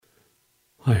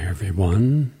Hi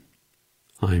everyone,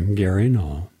 I'm Gary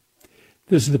Null.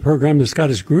 This is the program that's got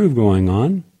its groove going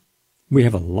on. We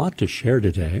have a lot to share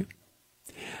today,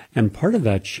 and part of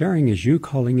that sharing is you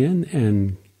calling in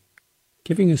and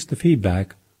giving us the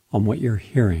feedback on what you're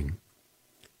hearing.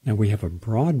 Now we have a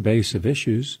broad base of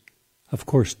issues. Of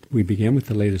course, we begin with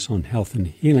the latest on health and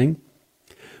healing,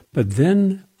 but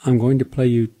then I'm going to play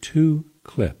you two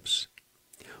clips.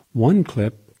 One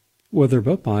clip, well, they're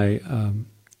both by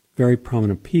very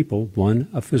prominent people, one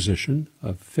a physician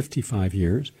of 55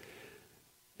 years,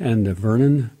 and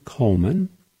Vernon Coleman,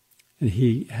 and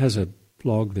he has a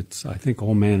blog that's, I think,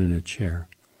 Old Man in a Chair.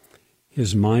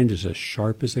 His mind is as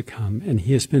sharp as they come, and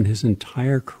he has spent his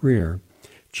entire career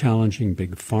challenging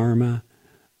big pharma,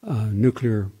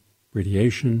 nuclear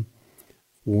radiation,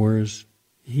 wars.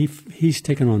 He's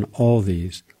taken on all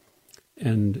these,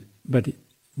 but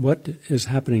what is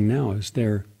happening now is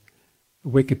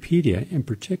Wikipedia in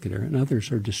particular and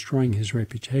others are destroying his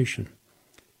reputation,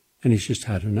 and he's just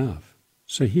had enough.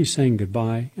 So he's saying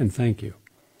goodbye and thank you.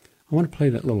 I want to play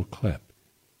that little clip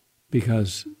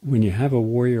because when you have a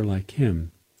warrior like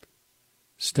him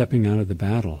stepping out of the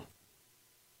battle,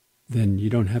 then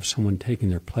you don't have someone taking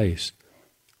their place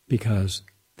because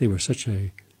they were such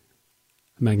a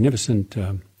magnificent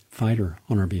fighter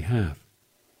on our behalf.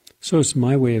 So it's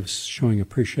my way of showing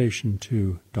appreciation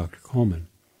to Dr. Coleman.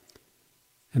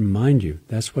 And mind you,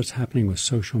 that's what's happening with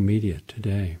social media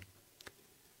today.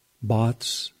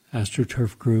 Bots,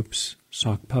 astroturf groups,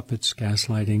 sock puppets,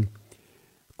 gaslighting.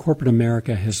 Corporate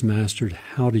America has mastered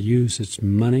how to use its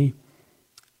money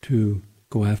to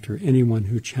go after anyone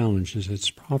who challenges its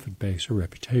profit base or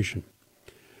reputation.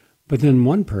 But then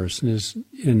one person is,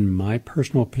 in my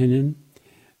personal opinion,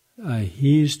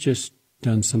 he's just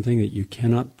done something that you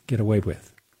cannot get away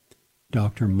with.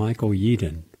 Dr. Michael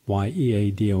Yeadon,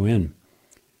 Y-E-A-D-O-N.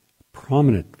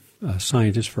 Prominent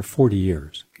scientist for 40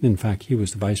 years. In fact, he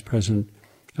was the vice president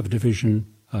of a division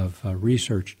of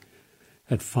research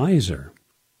at Pfizer.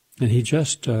 And he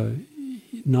just,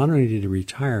 not only did he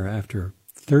retire after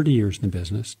 30 years in the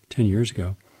business, 10 years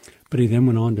ago, but he then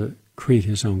went on to create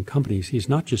his own companies. He's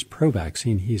not just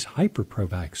pro-vaccine, he's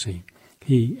hyper-pro-vaccine.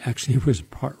 He actually was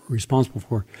responsible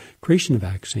for creation of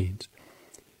vaccines.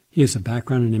 He has a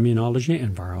background in immunology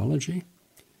and virology.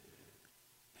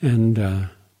 And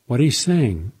what he's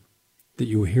saying that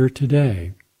you hear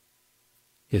today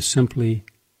is simply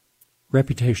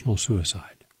reputational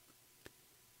suicide.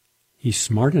 He's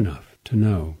smart enough to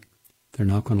know they're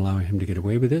not going to allow him to get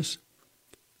away with this,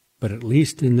 but at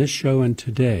least in this show and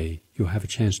today, you'll have a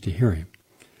chance to hear him.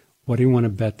 What do you want to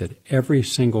bet that every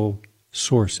single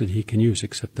source that he can use,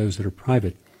 except those that are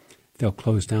private, they'll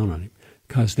close down on him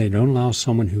because they don't allow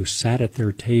someone who sat at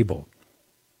their table,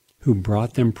 who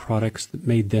brought them products that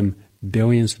made them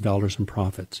billions of dollars in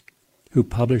profits, who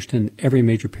published in every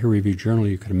major peer-reviewed journal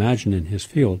you could imagine in his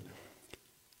field,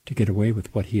 to get away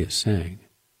with what he is saying.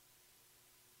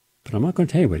 But I'm not going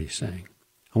to tell you what he's saying.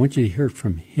 I want you to hear it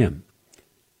from him.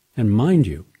 And mind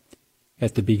you,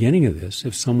 at the beginning of this,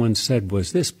 if someone said,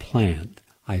 was this planned?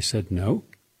 I said no,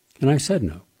 and I said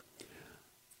no.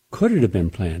 Could it have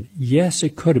been planned? Yes,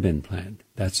 it could have been planned.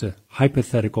 That's a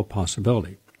hypothetical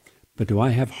possibility. But do I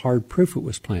have hard proof it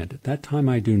was planned? At that time,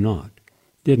 I did not.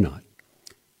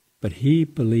 But he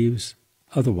believes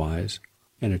otherwise,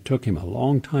 and it took him a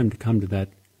long time to come to that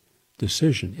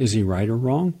decision. Is he right or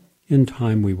wrong? In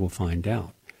time, we will find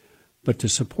out. But to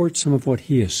support some of what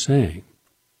he is saying,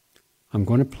 I'm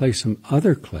going to play some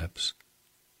other clips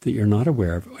that you're not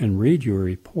aware of and read your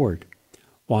report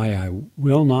why I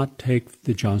will not take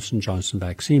the Johnson & Johnson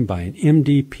vaccine by an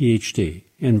MD, PhD,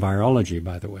 in virology,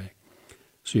 by the way.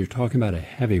 So you're talking about a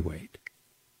heavyweight.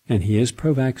 And he is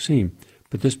pro-vaccine,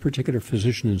 but this particular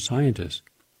physician and scientist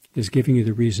is giving you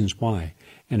the reasons why.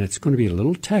 And it's going to be a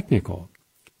little technical,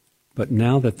 but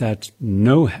now that's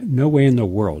no way in the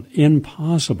world,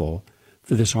 impossible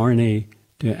for this RNA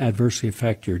to adversely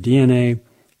affect your DNA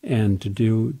and to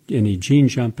do any gene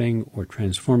jumping or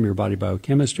transform your body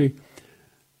biochemistry,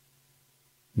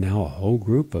 now a whole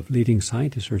group of leading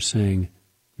scientists are saying,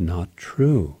 not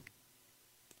true.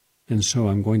 And so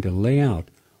I'm going to lay out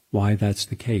why that's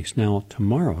the case. Now,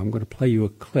 tomorrow I'm going to play you a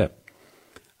clip,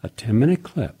 a 10-minute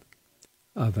clip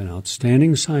of an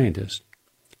outstanding scientist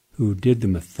who did the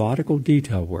methodical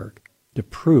detail work to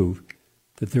prove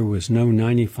that there was no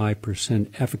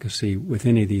 95% efficacy with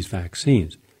any of these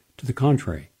vaccines. To the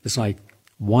contrary, it's like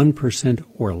 1%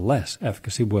 or less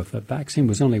efficacy. Well, if a vaccine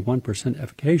was only 1%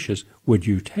 efficacious, would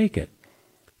you take it,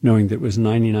 knowing that it was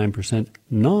 99%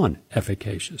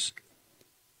 non-efficacious?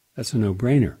 That's a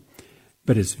no-brainer.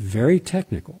 But it's very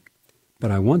technical.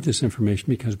 But I want this information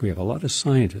because we have a lot of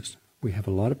scientists We have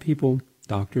a lot of people,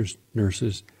 doctors,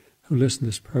 nurses, who listen to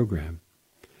this program.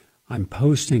 I'm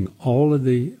posting all of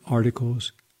the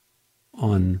articles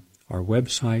on our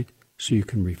website so you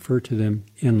can refer to them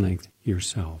in length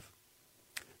yourself.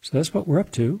 So that's what we're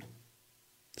up to.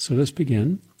 So let's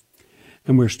begin.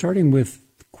 And we're starting with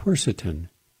quercetin,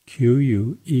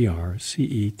 Quercetin,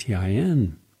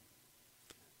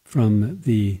 from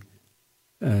the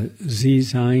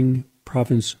Zhejiang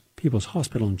Province People's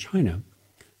Hospital in China.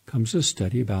 Comes a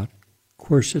study about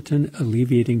quercetin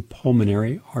alleviating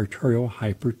pulmonary arterial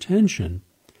hypertension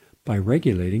by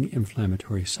regulating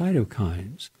inflammatory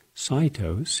cytokines.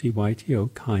 Cyto, C-Y-T-O,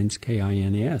 kines,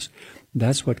 K-I-N-E-S.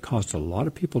 That's what caused a lot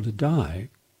of people to die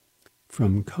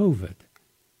from COVID.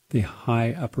 The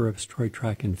high upper respiratory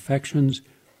tract infections.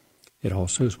 It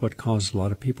also is what caused a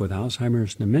lot of people with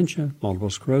Alzheimer's, dementia, multiple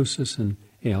sclerosis, and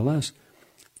ALS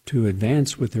to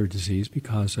advance with their disease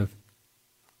because of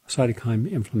cytokine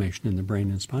inflammation in the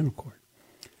brain and spinal cord.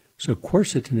 So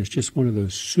quercetin is just one of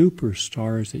those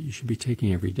superstars that you should be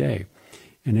taking every day.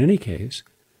 In any case,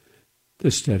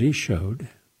 the study showed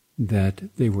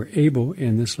that they were able,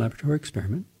 in this laboratory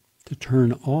experiment, to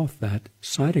turn off that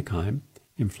cytokine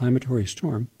inflammatory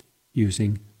storm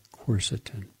using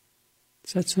quercetin.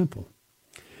 It's that simple.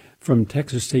 From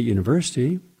Texas State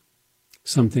University,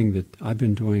 something that I've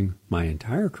been doing my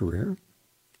entire career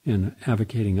and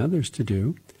advocating others to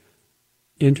do,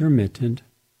 intermittent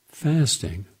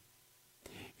fasting.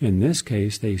 In this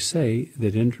case, they say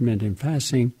that intermittent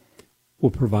fasting will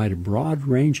provide a broad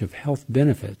range of health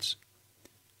benefits.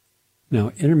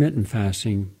 Now, intermittent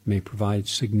fasting may provide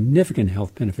significant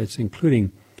health benefits,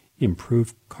 including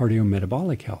improved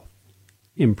cardiometabolic health,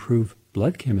 improved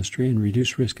blood chemistry, and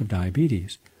reduced risk of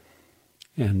diabetes.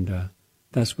 And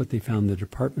that's what they found in the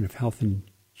Department of Health and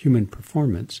Human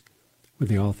Performance when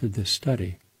they authored this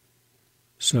study.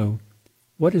 So,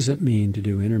 what does it mean to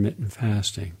do intermittent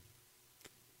fasting?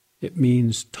 It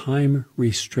means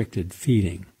time-restricted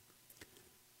feeding,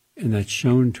 and that's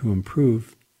shown to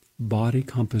improve body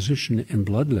composition and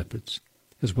blood lipids,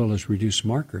 as well as reduce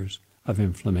markers of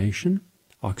inflammation,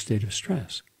 oxidative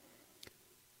stress.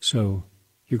 So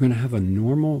you're going to have a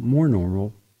more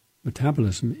normal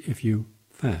metabolism if you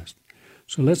fast.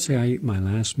 So let's say I eat my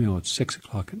last meal at 6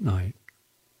 o'clock at night,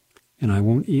 and I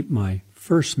won't eat my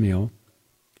first meal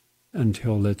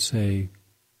until, let's say,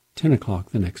 10 o'clock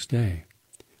the next day.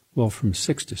 Well, from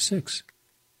 6 to 6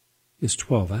 is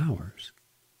 12 hours.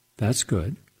 That's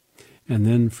good. And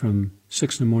then from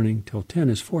 6 in the morning till 10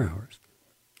 is 4 hours.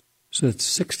 So that's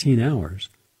 16 hours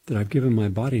that I've given my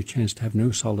body a chance to have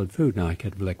no solid food. Now I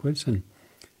could have liquids, and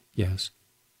yes,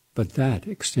 but that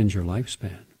extends your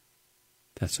lifespan.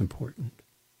 That's important.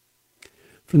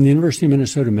 From the University of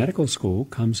Minnesota Medical School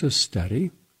comes a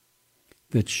study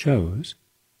that shows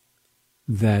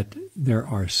that there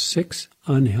are 6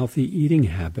 unhealthy eating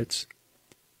habits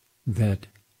that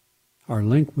are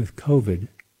linked with COVID,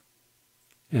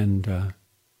 and a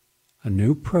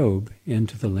new probe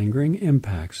into the lingering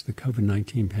impacts of the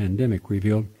COVID-19 pandemic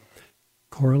revealed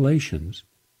correlations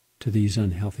to these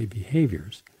unhealthy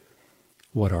behaviors.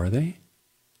 What are they?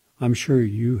 I'm sure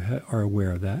you are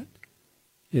aware of that.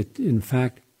 In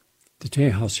fact, to tell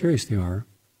you how serious they are,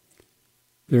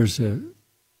 there's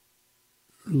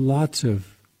lots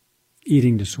of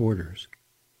eating disorders,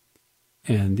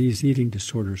 and these eating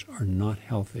disorders are not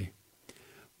healthy,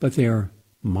 but they are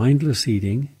mindless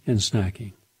eating and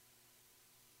snacking,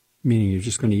 meaning you're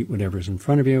just going to eat whatever's in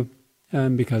front of you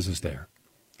because it's there.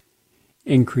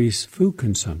 Increase food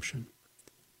consumption.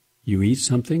 You eat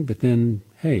something, but then,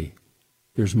 hey,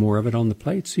 there's more of it on the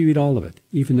plate, so you eat all of it,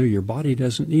 even though your body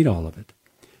doesn't need all of it.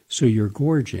 So you're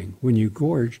gorging. When you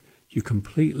gorge, you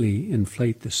completely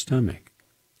inflate the stomach.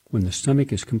 When the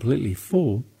stomach is completely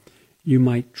full, you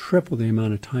might triple the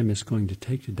amount of time it's going to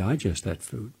take to digest that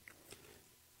food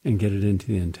and get it into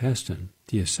the intestine,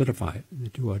 deacidify it, the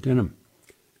duodenum.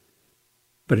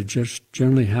 But it just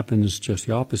generally happens just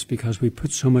the opposite because we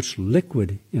put so much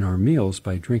liquid in our meals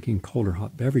by drinking cold or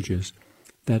hot beverages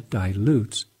that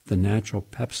dilutes the natural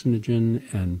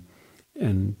pepsinogen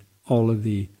and all of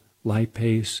the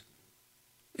lipase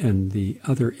and the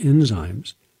other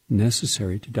enzymes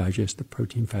necessary to digest the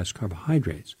protein, fats,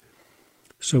 carbohydrates.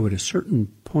 So at a certain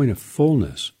point of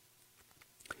fullness,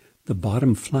 the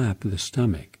bottom flap of the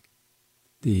stomach,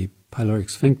 the pyloric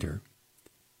sphincter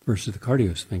versus the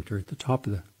cardiosphincter at the top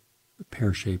of the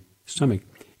pear-shaped stomach,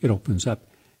 it opens up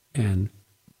and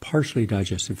partially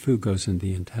digested food goes into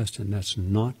the intestine. That's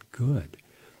not good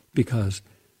because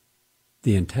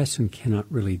the intestine cannot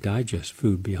really digest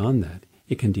food beyond that.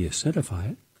 It can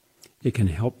deacidify it. It can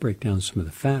help break down some of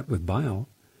the fat with bile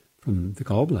from the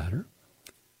gallbladder,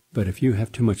 But if you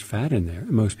have too much fat in there,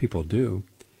 and most people do,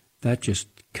 that just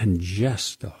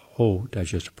congests the whole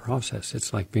digestive process.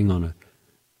 It's like being on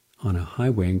a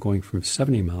highway and going from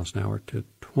 70 miles an hour to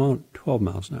 12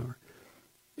 miles an hour.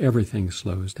 Everything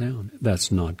slows down.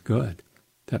 That's not good.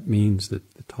 That means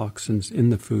that the toxins in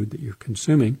the food that you're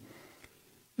consuming,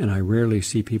 and I rarely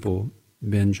see people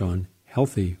binge on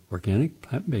healthy, organic,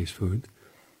 plant-based food.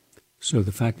 So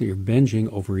the fact that you're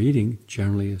binging, overeating,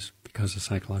 generally is because of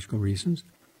psychological reasons.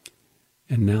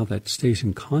 And now that stays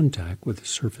in contact with the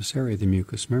surface area of the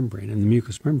mucous membrane. And the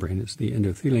mucous membrane is the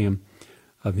endothelium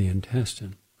of the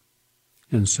intestine.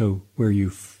 And so where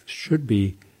you should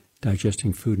be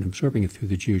digesting food and absorbing it through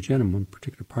the duodenum, one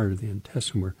particular part of the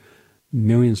intestine where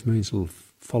millions of little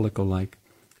follicle-like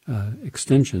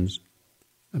extensions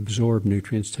absorb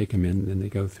nutrients, take them in, and then they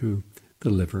go through the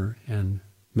liver, and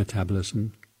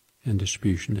metabolism and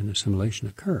distribution and assimilation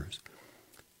occurs.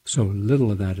 So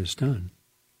little of that is done.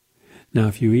 Now,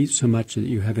 if you eat so much that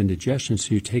you have indigestion,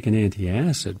 so you take an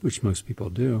antacid, which most people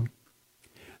do,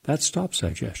 that stops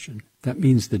digestion. That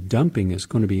means the dumping is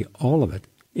going to be all of it,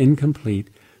 incomplete,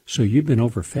 so you've been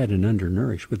overfed and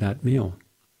undernourished with that meal.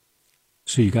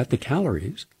 So you got the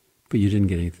calories, but you didn't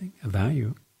get anything of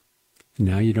value. And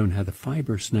now you don't have the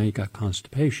fiber, so now you got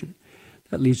constipation.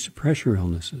 That leads to pressure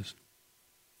illnesses.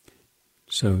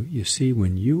 So you see,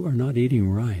 when you are not eating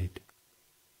right,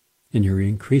 and you're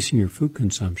increasing your food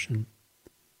consumption,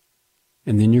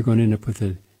 and then you're going to end up with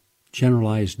a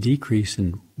generalized decrease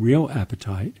in real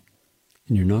appetite,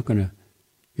 and you're not going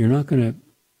to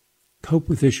cope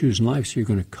with issues in life, so you're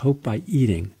going to cope by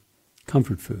eating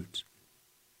comfort foods.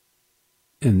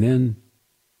 And then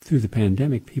through the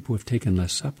pandemic, people have taken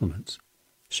less supplements,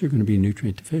 so you're going to be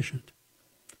nutrient deficient.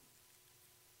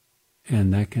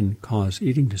 And that can cause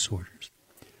eating disorders.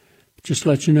 Just to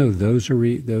let you know, those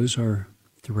are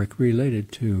directly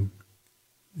related to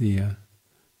the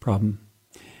problem.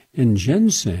 And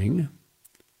ginseng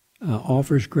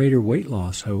offers greater weight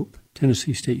loss hope.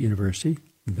 Tennessee State University,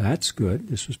 that's good.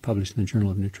 This was published in the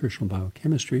Journal of Nutritional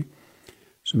Biochemistry.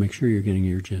 So make sure you're getting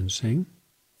your ginseng.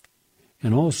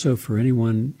 And also for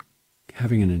anyone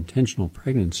having an intentional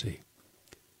pregnancy,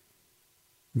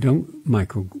 don't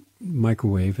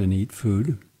microwave and eat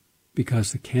food,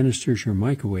 because the canisters you're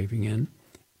microwaving in,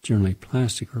 generally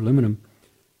plastic or aluminum,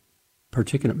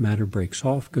 particulate matter breaks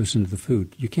off, goes into the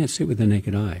food. You can't see it with the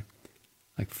naked eye,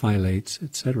 like phthalates,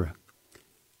 etc.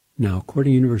 Now,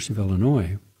 according to the University of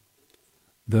Illinois,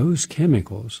 those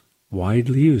chemicals,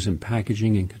 widely used in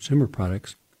packaging and consumer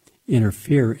products,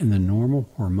 interfere in the normal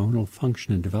hormonal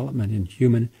function and development in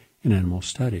human and animal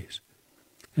studies.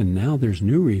 And now there's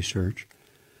new research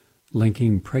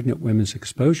linking pregnant women's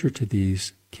exposure to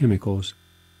these chemicals,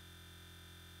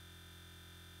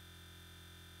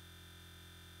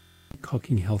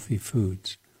 cooking healthy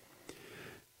foods.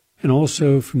 And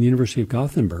also from the University of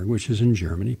Gothenburg, which is in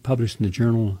Germany, published in the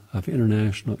Journal of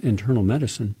International Internal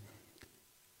Medicine,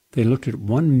 they looked at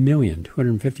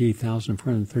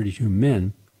 1,258,432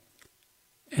 men,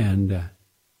 and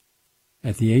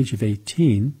at the age of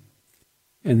 18,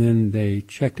 and then they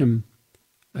checked them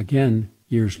again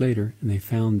years later, and they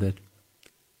found that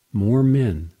more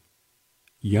men,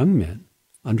 young men,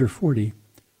 under 40,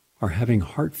 are having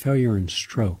heart failure and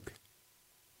stroke.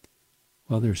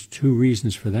 Well, there's two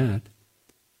reasons for that.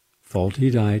 Faulty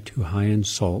diet, too high in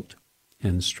salt,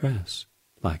 and stress.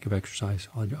 Lack of exercise,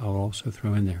 I'll also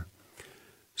throw in there.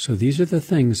 So these are the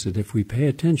things that if we pay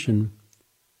attention,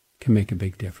 can make a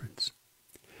big difference.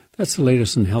 That's the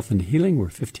latest in health and healing. We're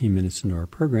 15 minutes into our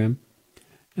program,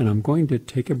 and I'm going to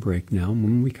take a break now.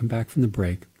 When we come back from the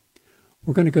break,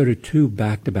 we're going to go to two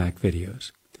back-to-back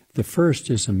videos. The first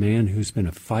is a man who's been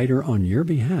a fighter on your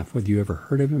behalf, whether you ever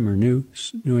heard of him or knew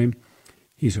him.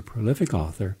 He's a prolific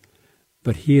author,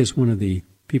 but he is one of the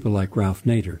people like Ralph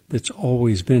Nader that's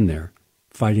always been there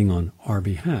fighting on our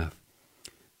behalf.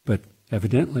 But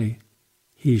evidently,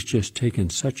 he's just taken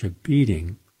such a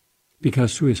beating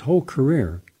because through his whole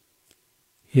career,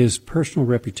 his personal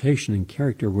reputation and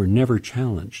character were never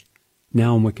challenged.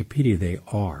 Now on Wikipedia, they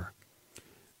are.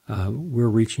 We're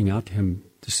reaching out to him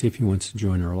to see if he wants to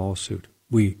join our lawsuit.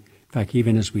 In fact,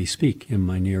 even as we speak in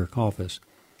my New York office,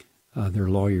 their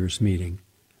lawyers meeting.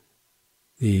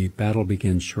 The battle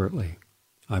begins shortly.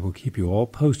 I will keep you all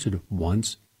posted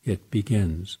once it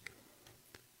begins.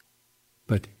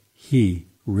 But he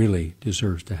really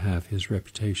deserves to have his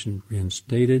reputation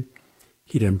reinstated.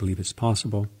 He doesn't believe it's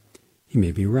possible. He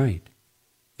may be right.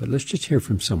 But let's just hear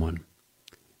from someone.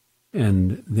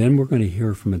 And then we're going to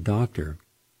hear from a doctor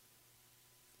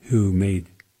who made,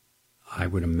 I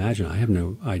would imagine, I have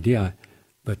no idea,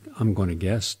 but I'm going to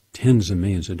guess tens of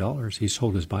millions of dollars. He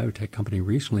sold his biotech company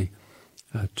recently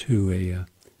to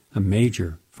a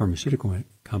major pharmaceutical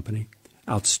company.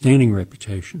 Outstanding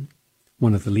reputation,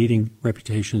 one of the leading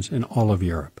reputations in all of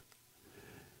Europe.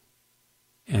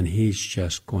 And he's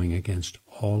just going against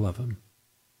all of them.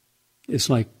 It's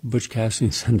like Butch Cassidy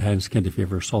and Sundance Kid, if you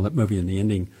ever saw that movie. In the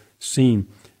ending scene,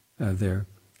 they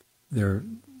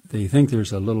think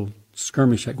there's a little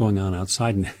skirmish going on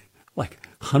outside, and like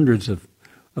hundreds of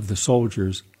the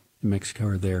soldiers in Mexico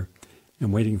are there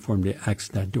and waiting for him to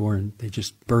exit that door, and they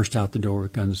just burst out the door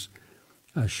with guns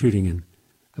shooting and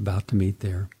about to meet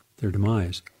their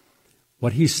demise.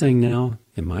 What he's saying now,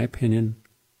 in my opinion,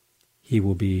 he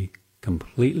will be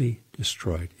completely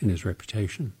destroyed in his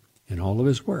reputation, and all of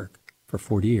his work for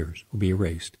 40 years will be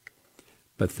erased.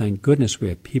 But thank goodness we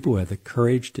have people who have the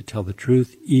courage to tell the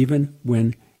truth even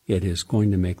when it is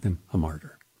going to make them a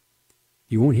martyr.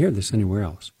 You won't hear this anywhere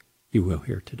else. You will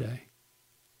hear today.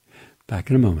 Back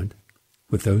in a moment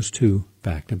with those two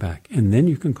back to back, and then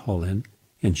you can call in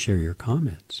and share your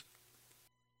comments.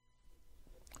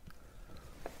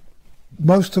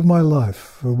 Most of my life,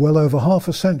 for well over half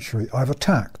a century, I've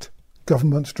attacked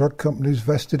governments, drug companies,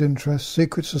 vested interests,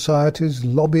 secret societies,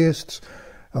 lobbyists,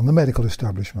 and the medical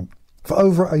establishment. For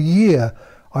over a year,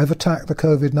 I've attacked the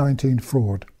COVID-19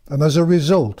 fraud, and as a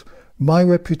result, my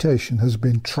reputation has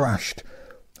been trashed,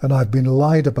 and I've been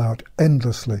lied about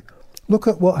endlessly. Look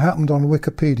at what happened on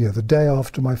Wikipedia the day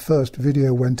after my first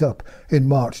video went up in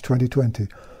March 2020.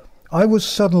 I was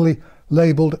suddenly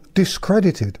labelled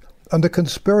discredited and a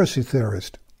conspiracy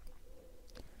theorist.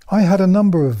 I had a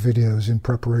number of videos in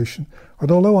preparation, and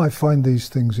although I find these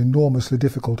things enormously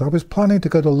difficult, I was planning to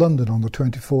go to London on the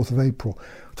 24th of April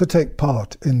to take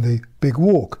part in the Big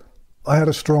Walk. I had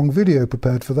a strong video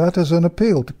prepared for that as an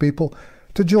appeal to people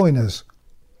to join us.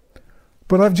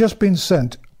 But I've just been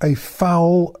sent a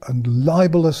foul and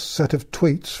libelous set of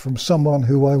tweets from someone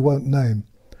who I won't name.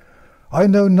 I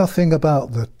know nothing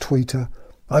about the tweeter.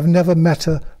 I've never met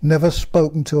her, never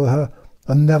spoken to her,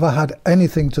 and never had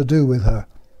anything to do with her.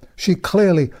 She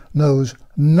clearly knows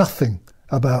nothing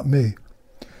about me.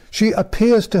 She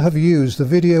appears to have used the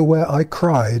video where I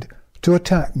cried to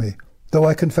attack me, though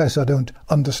I confess I don't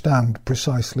understand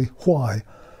precisely why.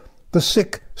 The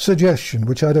sick suggestion,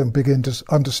 which I don't begin to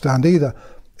understand either,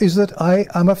 is that I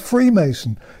am a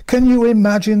Freemason. Can you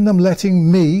imagine them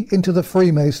letting me into the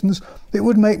Freemasons? It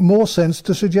would make more sense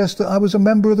to suggest that I was a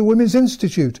member of the Women's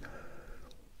Institute.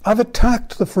 I've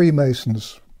attacked the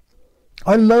Freemasons.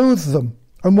 I loathe them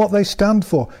and what they stand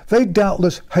for. They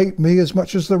doubtless hate me as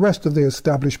much as the rest of the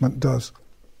establishment does.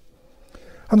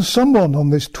 And someone on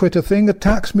this Twitter thing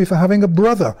attacks me for having a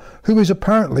brother who is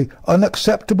apparently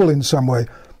unacceptable in some way,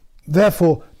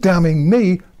 therefore damning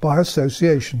me by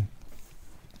association.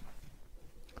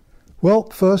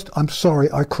 Well, first, I'm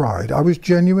sorry I cried. I was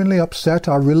genuinely upset.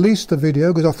 I released the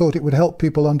video because I thought it would help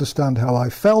people understand how I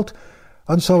felt,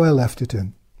 and so I left it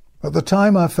in. At the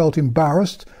time, I felt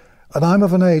embarrassed, and I'm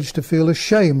of an age to feel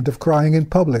ashamed of crying in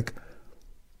public.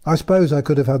 I suppose I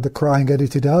could have had the crying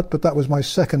edited out, but that was my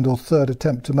second or third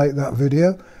attempt to make that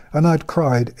video, and I'd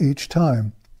cried each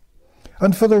time.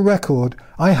 And for the record,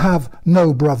 I have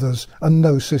no brothers and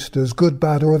no sisters, good,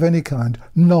 bad, or of any kind.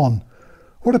 None.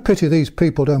 What a pity these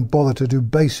people don't bother to do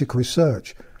basic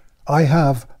research. I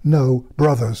have no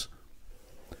brothers.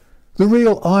 The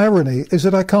real irony is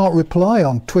that I can't reply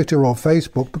on Twitter or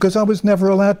Facebook because I was never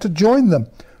allowed to join them,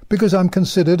 because I'm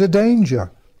considered a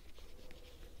danger.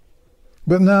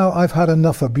 But now I've had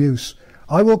enough abuse.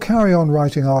 I will carry on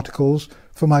writing articles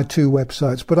for my 2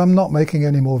 websites, but I'm not making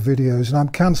any more videos, and I'm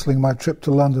cancelling my trip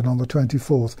to London on the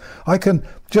 24th. I can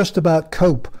just about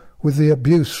cope with the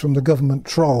abuse from the government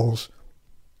trolls.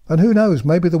 And who knows,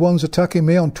 maybe the ones attacking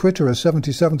me on Twitter are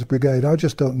 77th Brigade. I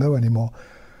just don't know anymore.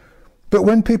 But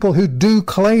when people who do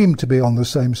claim to be on the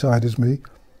same side as me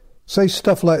say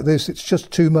stuff like this, it's just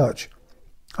too much.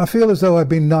 I feel as though I've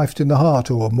been knifed in the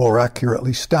heart, or more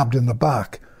accurately, stabbed in the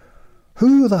back.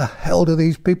 Who the hell do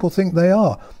these people think they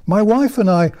are? My wife and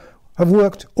I have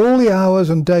worked all the hours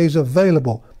and days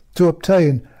available to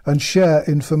obtain and share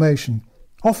information,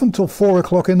 often till 4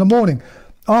 o'clock in the morning.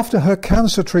 After her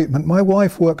cancer treatment, my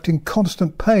wife worked in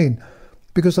constant pain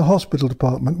because the hospital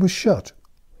department was shut.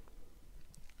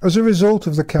 As a result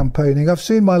of the campaigning, I've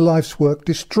seen my life's work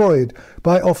destroyed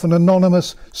by often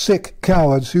anonymous, sick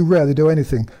cowards who rarely do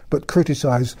anything but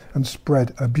criticise and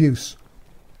spread abuse.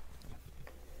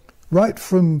 Right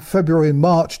from February and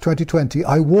March 2020,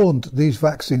 I warned these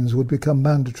vaccines would become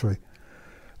mandatory.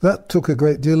 That took a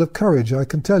great deal of courage, I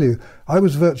can tell you. I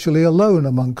was virtually alone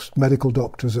amongst medical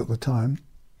doctors at the time.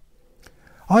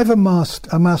 I've amassed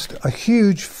a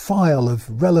huge file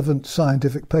of relevant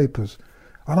scientific papers,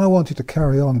 and I wanted to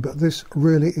carry on, but this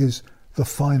really is the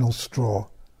final straw.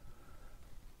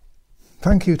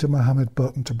 Thank you to Mohammed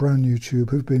Butt and to Brown YouTube,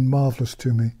 who've been marvellous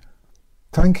to me.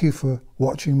 Thank you for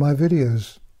watching my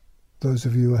videos, those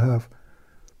of you who have.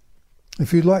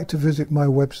 If you'd like to visit my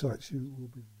websites, you will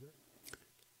be...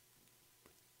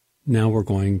 Now we're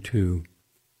going to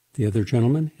the other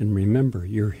gentleman, and remember,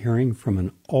 you're hearing from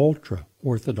an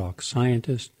ultra-Orthodox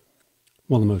scientist,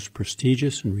 one of the most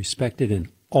prestigious and respected in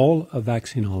all of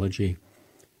vaccinology,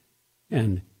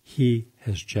 and he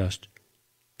has just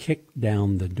kicked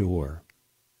down the door.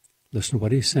 Listen to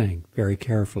what he's saying very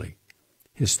carefully.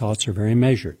 His thoughts are very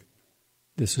measured.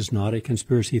 This is not a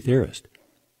conspiracy theorist.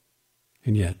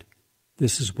 And yet,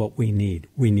 this is what we need.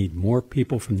 We need more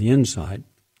people from the inside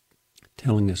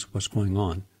telling us what's going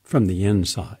on from the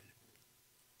inside.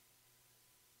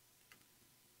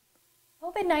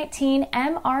 COVID-19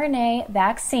 mRNA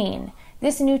vaccine.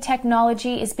 This new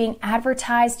technology is being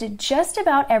advertised just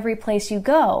about every place you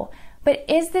go. But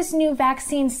is this new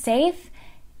vaccine safe?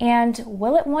 And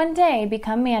will it one day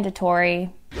become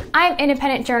mandatory? I'm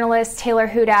independent journalist Taylor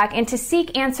Hudak, and to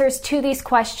seek answers to these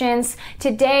questions,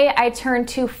 today I turn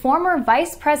to former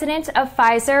Vice President of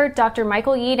Pfizer, Dr.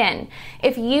 Michael Yeadon.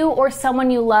 If you or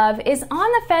someone you love is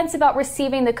on the fence about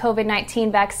receiving the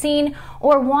COVID-19 vaccine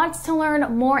or wants to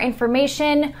learn more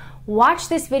information, watch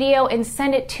this video and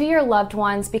send it to your loved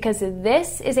ones, because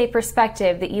this is a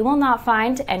perspective that you will not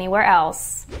find anywhere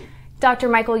else. Dr.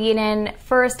 Michael Yeadon,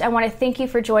 first, I want to thank you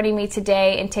for joining me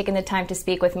today and taking the time to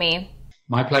speak with me.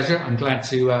 My pleasure. I'm glad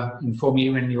to inform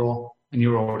you and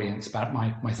your audience about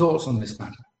my thoughts on this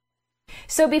matter.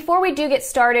 So before we do get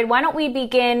started, why don't we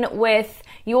begin with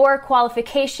your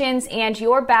qualifications and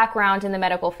your background in the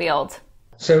medical field?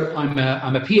 So I'm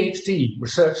a PhD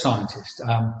research scientist.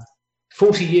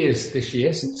 40 years this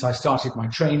year since I started my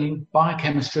training,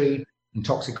 biochemistry and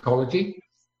toxicology,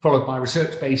 followed by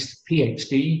research-based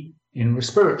PhD in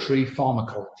respiratory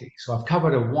pharmacology. So I've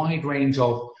covered a wide range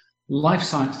of life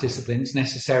science disciplines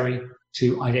necessary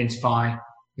to identify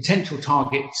potential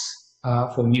targets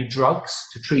for new drugs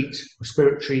to treat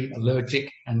respiratory,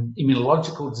 allergic, and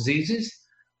immunological diseases.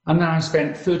 And then I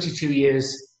spent 32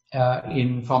 years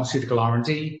in pharmaceutical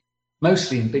R&D,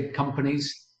 mostly in big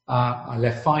companies. I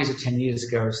left Pfizer 10 years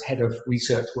ago as head of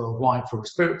research worldwide for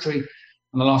respiratory.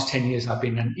 In the last 10 years, I've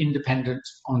been an independent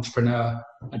entrepreneur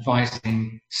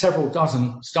advising several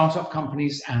dozen startup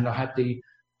companies, and I had the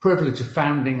privilege of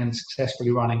founding and successfully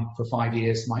running for 5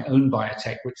 years my own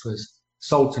biotech, which was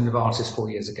sold to Novartis 4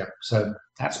 years ago. So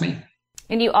that's me.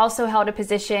 And you also held a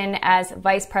position as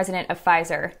Vice President of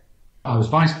Pfizer. I was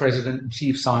Vice President and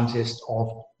Chief Scientist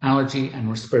of Allergy and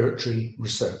Respiratory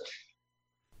Research.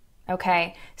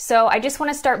 Okay, so I just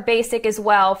want to start basic as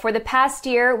well. For the past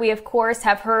year, we of course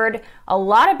have heard a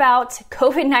lot about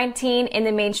COVID-19 in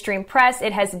the mainstream press.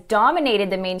 It has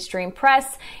dominated the mainstream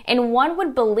press, and one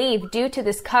would believe, due to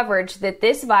this coverage, that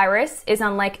this virus is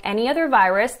unlike any other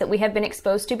virus that we have been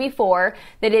exposed to before,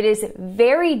 that it is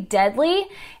very deadly,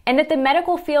 and that the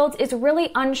medical field is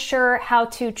really unsure how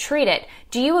to treat it.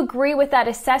 Do you agree with that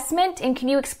assessment? And can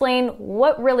you explain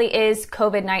what really is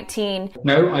COVID-19?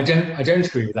 No, I don't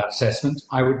agree with that assessment.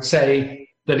 I would say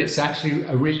that it's actually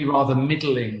a really rather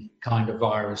middling kind of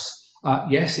virus.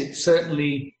 Yes, it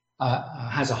certainly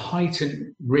has a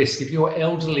heightened risk. If you're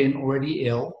elderly and already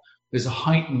ill, there's a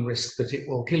heightened risk that it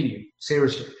will kill you,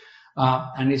 seriously.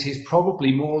 And it is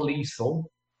probably more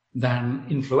lethal than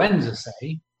influenza,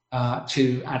 say,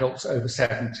 to adults over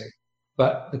 70.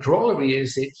 But the corollary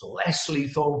is it's less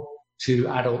lethal to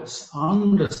adults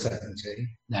under 70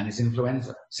 than is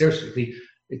influenza. Seriously,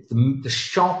 the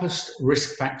sharpest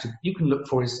risk factor you can look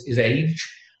for is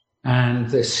age, and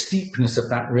the steepness of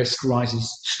that risk rises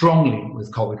strongly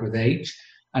with COVID with age,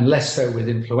 and less so with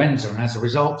influenza. And as a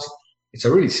result, it's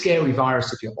a really scary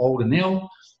virus if you're old and ill,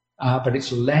 but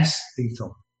it's less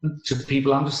lethal to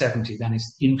people under 70 than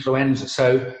is influenza.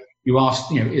 So you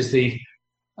asked, is the,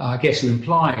 I guess you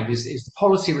implied, is the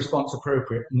policy response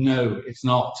appropriate? No, it's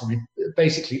not. I mean,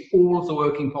 basically all of the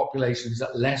working population is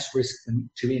at less risk than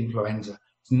to influenza.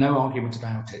 There's no argument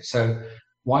about it. So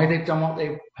why they've done what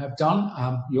they have done,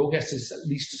 your guess is at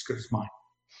least as good as mine.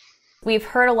 We've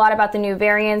heard a lot about the new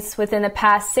variants within the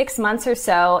past 6 months or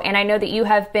so, and I know that you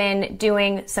have been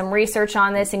doing some research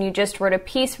on this, and you just wrote a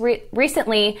piece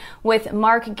recently with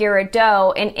Mark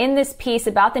Garrido, and in this piece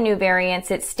about the new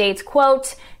variants, it states,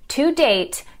 quote, "To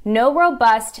date, no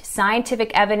robust scientific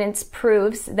evidence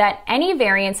proves that any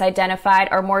variants identified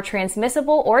are more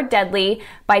transmissible or deadly.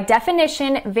 By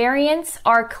definition, variants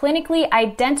are clinically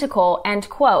identical, end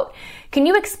quote. Can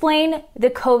you explain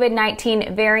the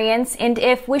COVID-19 variants and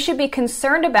if we should be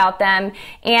concerned about them?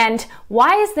 And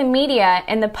why is the media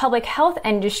and the public health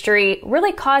industry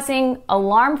really causing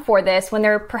alarm for this when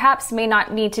there perhaps may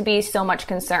not need to be so much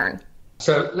concern?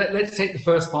 So let's take the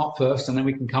first part first, and then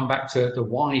we can come back to the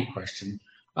why question.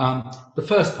 The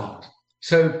first part.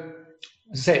 So,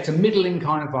 as I say, it's a middling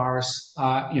kind of virus.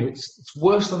 It's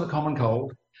worse than the common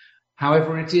cold.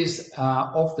 However, it is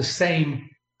of the same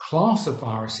class of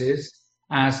viruses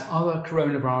as other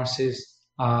coronaviruses,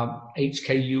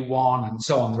 HKU1 and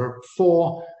so on. There are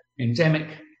 4 endemic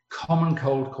common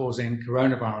cold causing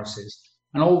coronaviruses.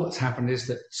 And all that's happened is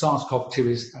that SARS-CoV-2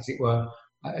 is, as it were,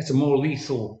 it's a more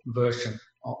lethal version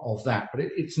of that. But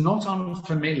it's not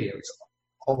unfamiliar. It's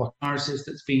of a viruses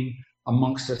that's been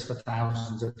amongst us for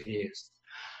thousands of years.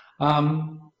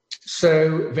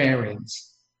 So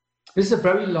variants. This is a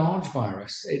very large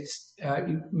virus.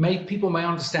 People may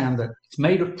understand that it's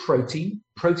made of protein.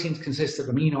 Proteins consist of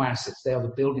amino acids. They are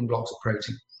the building blocks of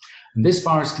protein. And this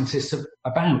virus consists of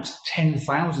about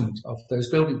 10,000 of those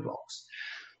building blocks.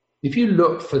 If you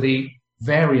look for the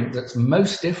variant that's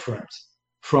most different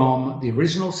from the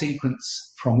original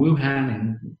sequence from Wuhan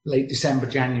in late December,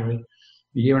 January,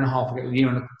 a year and a half ago, a year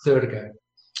and a third ago,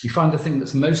 you find the thing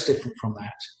that's most different from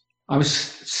that. I was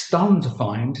stunned to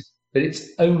find that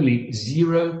it's only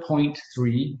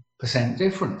 0.3%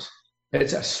 different.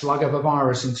 It's a slug of a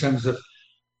virus in terms of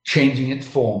changing its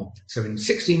form. So in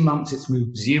 16 months, it's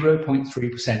moved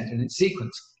 0.3% in its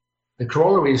sequence. The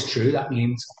corollary is true. That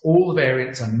means all the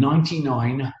variants are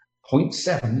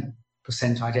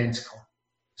 99.7% identical.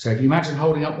 So if you imagine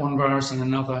holding up one virus and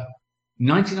another,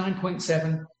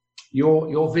 99.7,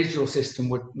 your visual system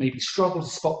would maybe struggle to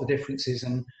spot the differences.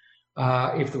 And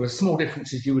if there were small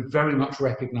differences, you would very much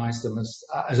recognize them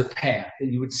as a pair.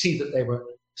 And you would see that they were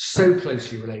so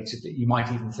closely related that you might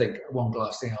even think at one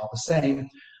glance they are the same.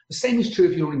 The same is true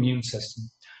of your immune system.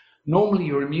 Normally,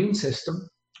 your immune system,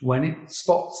 when it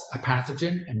spots a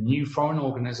pathogen, a new foreign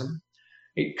organism,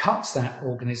 it cuts that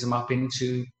organism up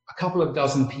into a couple of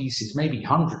dozen pieces, maybe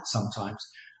hundreds sometimes,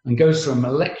 and goes through a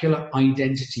molecular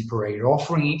identity parade,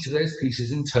 offering each of those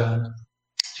pieces in turn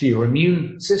to your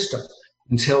immune system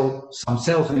until some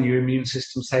cells in your immune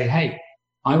system say, hey,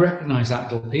 I recognize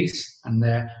that little piece, and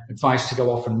they're advised to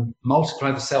go off and multiply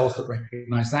the cells that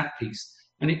recognize that piece.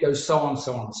 And it goes so on,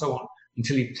 so on, so on,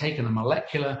 until you've taken a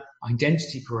molecular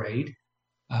identity parade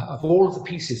of all of the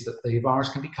pieces that the virus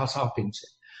can be cut up into.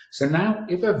 So now,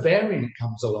 if a variant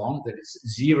comes along that is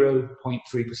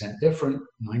 0.3% different,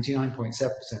 99.7%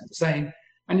 the same,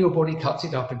 and your body cuts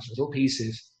it up into little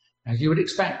pieces, as you would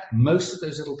expect, most of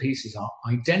those little pieces are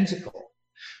identical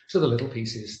to the little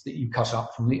pieces that you cut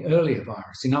up from the earlier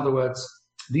virus. In other words,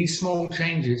 these small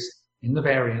changes in the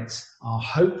variants are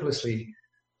hopelessly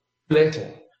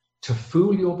little to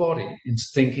fool your body into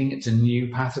thinking it's a new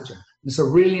pathogen. It's a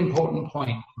really important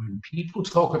point. When people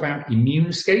talk about immune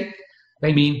escape,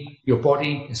 they mean your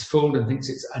body is fooled and thinks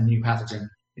it's a new pathogen.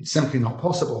 It's simply not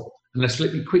possible. And let's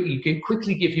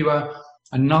quickly give you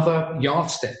another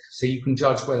yardstick so you can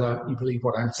judge whether you believe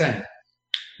what I'm saying.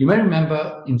 You may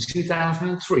remember in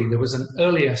 2003, there was an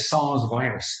earlier SARS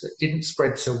virus that didn't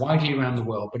spread so widely around the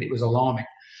world, but it was alarming.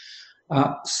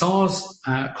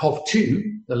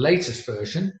 SARS-CoV-2, the latest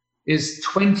version, is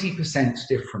 20%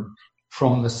 different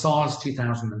from the SARS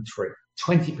 2003,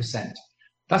 20%.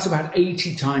 That's about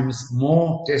 80 times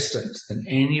more distant than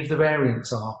any of the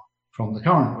variants are from the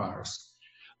current virus.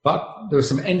 But there were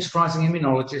some enterprising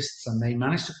immunologists, and they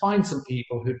managed to find some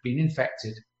people who'd been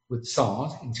infected with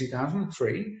SARS in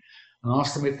 2003 and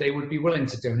asked them if they would be willing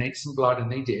to donate some blood, and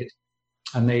they did.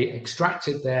 And they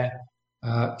extracted their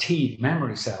T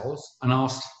memory cells and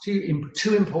asked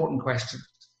two important questions.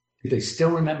 Did they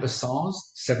still remember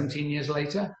SARS 17 years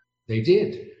later? They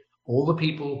did. All the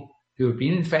people who had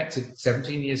been infected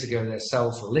 17 years ago, their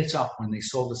cells lit up when they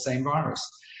saw the same virus.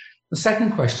 The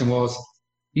second question was,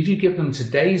 if you give them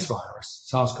today's virus,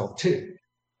 SARS-CoV-2,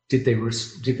 did they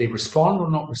respond or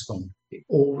not respond? They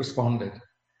all responded.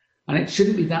 And it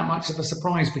shouldn't be that much of a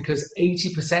surprise because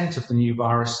 80% of the new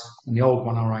virus and the old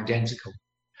one are identical.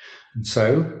 And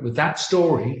so with that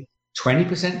story,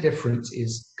 20% difference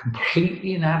is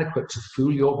completely inadequate to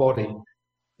fool your body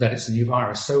that it's a new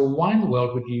virus. So why in the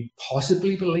world would you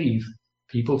possibly believe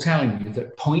people telling you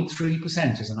that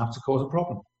 0.3% is enough to cause a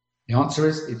problem? The answer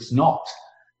is it's not.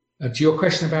 To your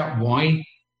question about why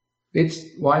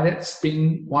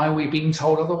are we being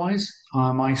told otherwise?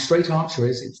 My straight answer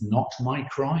is it's not my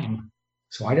crime.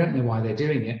 So I don't know why they're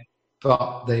doing it,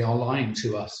 but they are lying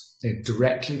to us. They're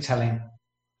directly telling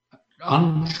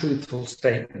untruthful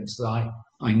statements that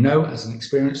I know as an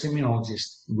experienced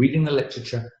immunologist, reading the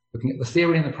literature, looking at the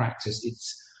theory and the practice,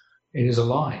 it is a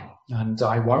lie. And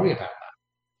I worry about that.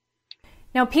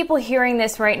 Now, people hearing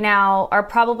this right now are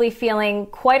probably feeling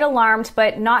quite alarmed,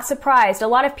 but not surprised. A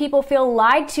lot of people feel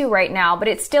lied to right now, but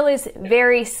it still is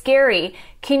very scary.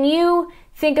 Can you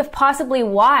think of possibly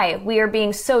why we are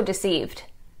being so deceived?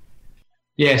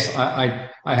 Yes,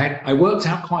 I worked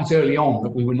out quite early on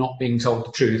that we were not being told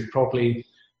the truth, probably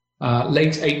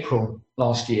late April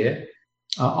last year,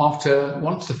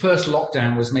 once the first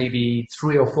lockdown was maybe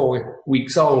 3 or 4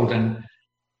 weeks old, and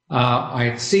I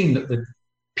had seen that the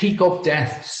peak of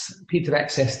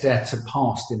excess deaths had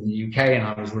passed in the UK, and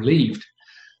I was relieved.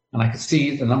 And I could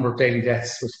see the number of daily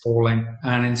deaths was falling.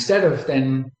 And instead of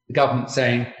then the government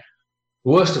saying,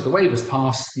 the worst of the wave has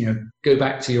passed, go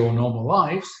back to your normal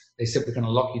lives, they said, we're going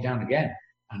to lock you down again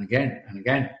and again and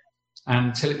again,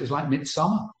 until it was like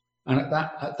midsummer. And at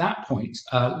that point,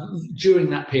 during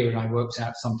that period, I worked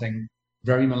out something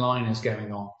very malign is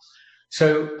going on.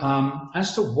 So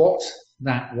as to what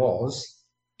that was,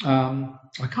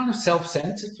 I kind of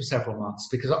self-censored for several months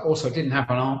because I also didn't have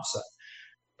an answer.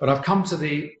 But I've come to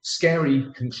the scary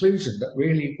conclusion that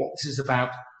really what this is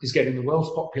about is getting the world's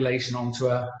population onto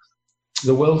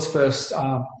the world's first,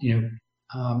 the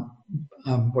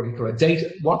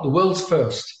world's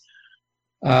first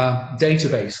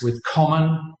database with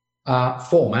common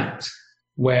format,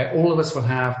 where all of us will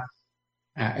have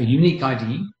a unique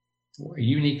ID,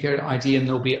 and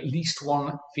there'll be at least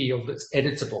one field that's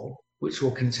editable, which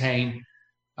will contain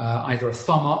either a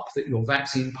thumb up that your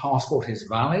vaccine passport is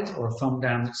valid, or a thumb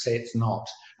down that say it's not.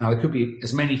 Now, there could be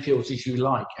as many fields as you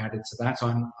like added to that.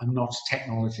 I'm not a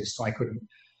technologist, so I couldn't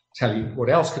tell you what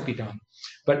else could be done.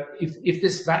 But if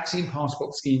this vaccine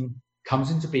passport scheme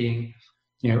comes into being,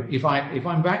 if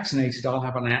I'm vaccinated, I'll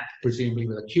have an app, presumably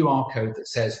with a QR code that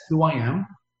says who I am,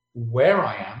 where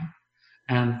I am,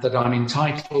 and that I'm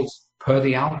entitled, per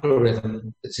the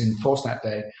algorithm that's in force that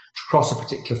day, to cross a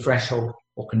particular threshold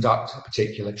or conduct a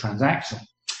particular transaction.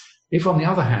 If, on the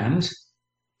other hand,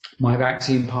 my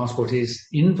vaccine passport is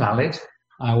invalid,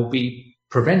 I will be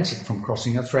prevented from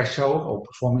crossing a threshold or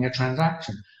performing a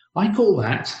transaction. I call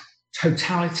that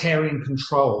totalitarian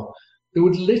control. There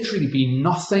would literally be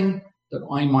nothing that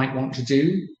I might want to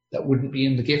do that wouldn't be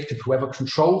in the gift of whoever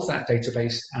controls that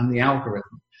database and the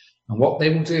algorithm. And what they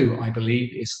will do, I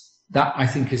believe, is that, I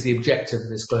think, is the objective of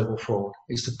this global fraud,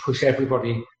 is to push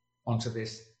everybody onto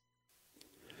this.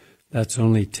 That's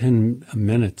only 10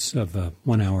 minutes of a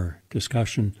 1-hour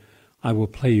discussion. I will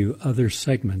play you other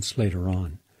segments later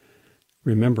on.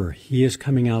 Remember, he is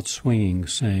coming out swinging,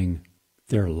 saying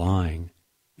they're lying,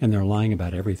 and they're lying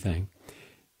about everything.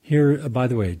 Here, by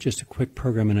the way, just a quick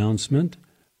program announcement.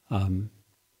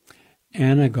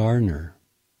 Anna Gardner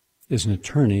is an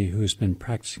attorney who has been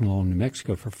practicing law in New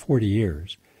Mexico for 40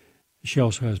 years. She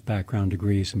also has background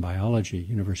degrees in biology,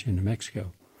 University of New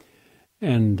Mexico.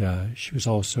 And she was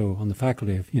also on the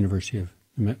faculty of University of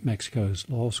New Mexico's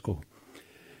law school.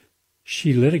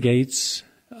 She litigates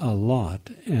a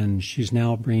lot, and she's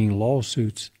now bringing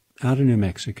lawsuits out of New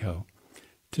Mexico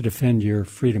to defend your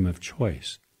freedom of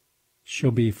choice.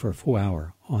 She'll be for a full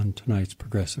hour on tonight's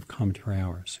Progressive Commentary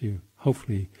Hour. So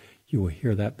hopefully you will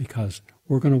hear that, because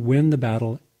we're going to win the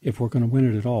battle if we're going to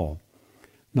win it at all,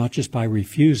 not just by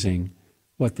refusing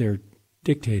what they're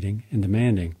dictating and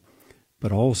demanding,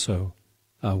 but also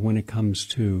when it comes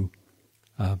to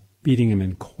beating them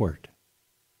in court.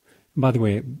 And by the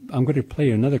way, I'm going to play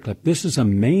you another clip. This is a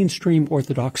mainstream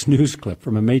Orthodox news clip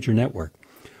from a major network.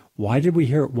 Why did we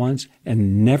hear it once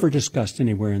and never discussed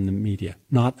anywhere in the media?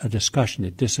 Not a discussion.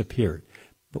 It disappeared.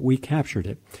 But we captured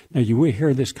it. Now, you will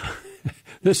hear this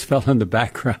this fellow in the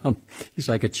background. He's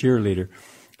like a cheerleader.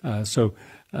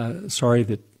 Sorry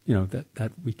that,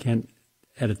 that we can't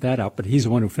edit that out, but he's the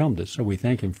one who filmed it, so we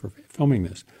thank him for filming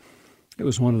this. It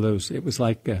was one of those, it was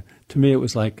like, to me, it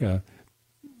was like the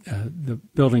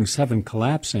Building 7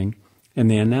 collapsing, and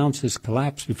they announced its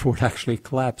collapse before it actually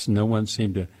collapsed, and no one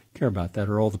seemed to care about that,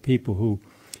 or all the people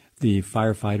the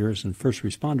firefighters and first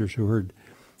responders who heard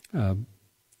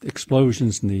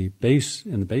explosions in the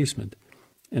basement,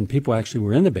 and people actually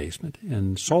were in the basement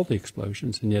and saw the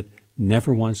explosions, and yet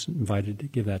never once invited to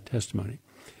give that testimony.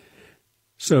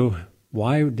 So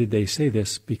why did they say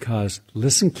this? Because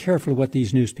listen carefully what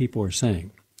these news people are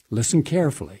saying. Listen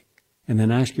carefully, and then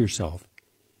ask yourself,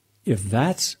 if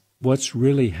that's what's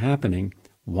really happening,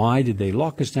 why did they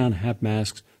lock us down, have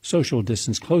masks, social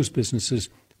distance, close businesses?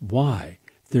 Why?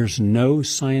 There's no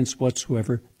science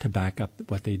whatsoever to back up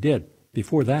what they did.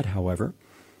 Before that, however,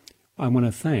 I want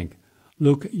to thank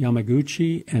Luke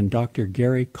Yamaguchi and Dr.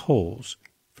 Gary Coles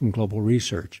from Global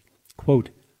Research.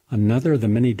 Quote, another of the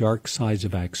many dark sides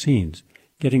of vaccines,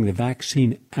 getting the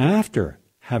vaccine after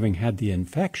having had the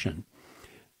infection.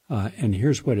 And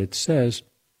here's what it says.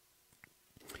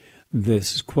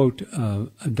 This is, quote,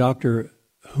 Dr.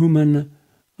 Human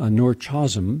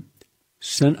Norchazm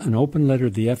sent an open letter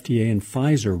to the FDA and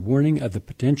Pfizer warning of the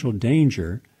potential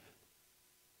danger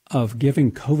of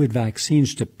giving COVID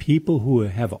vaccines to people who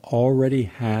have already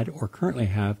had or currently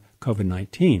have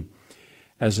COVID-19.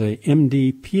 As a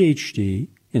MD, PhD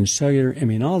in cellular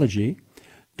immunology,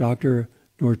 Dr.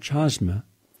 Norchazma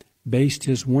based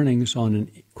his warnings on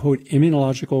an, quote,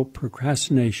 immunological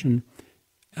procrastination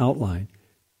outline.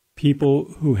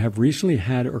 People who have recently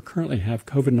had or currently have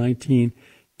COVID-19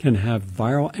 can have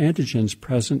viral antigens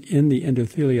present in the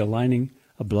endothelial lining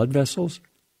of blood vessels,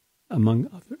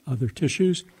 among other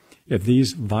tissues. If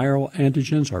these viral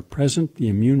antigens are present, the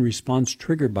immune response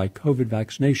triggered by COVID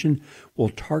vaccination will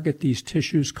target these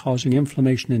tissues, causing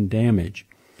inflammation and damage.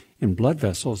 In blood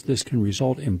vessels, this can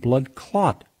result in blood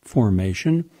clot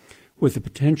formation with the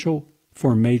potential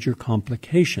for major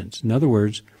complications. In other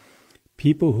words,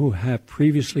 people who have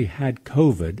previously had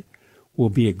COVID will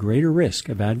be at greater risk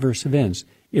of adverse events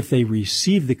if they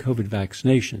receive the COVID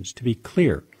vaccinations. To be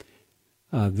clear,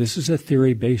 this is a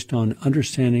theory based on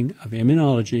understanding of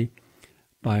immunology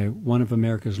by one of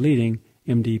America's leading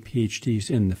MD PhDs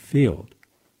in the field.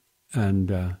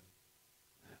 And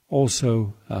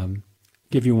also,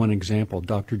 give you one example,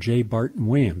 Dr. J. Barton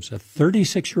Williams, a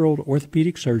 36-year-old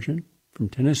orthopedic surgeon from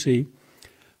Tennessee.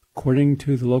 According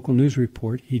to the local news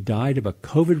report, he died of a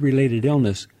COVID-related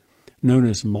illness known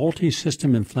as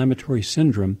multi-system inflammatory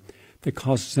syndrome that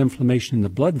causes inflammation in the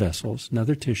blood vessels and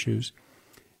other tissues,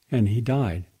 and he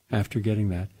died after getting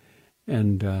that.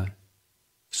 And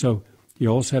so you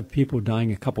also have people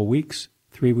dying a couple weeks,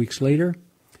 3 weeks later,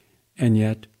 and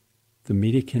yet the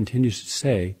media continues to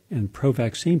say, and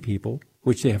pro-vaccine people,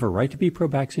 which they have a right to be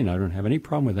pro-vaccine, I don't have any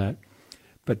problem with that,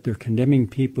 but they're condemning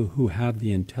people who have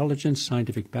the intelligence,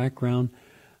 scientific background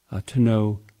to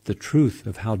know the truth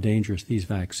of how dangerous these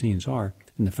vaccines are,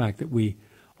 and the fact that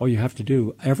all you have to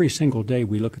do, every single day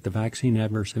we look at the vaccine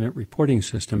adverse event reporting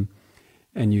system,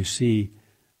 and you see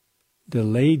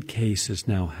delayed cases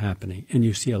now happening, and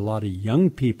you see a lot of young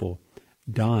people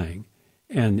dying.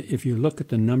 And if you look at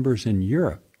the numbers in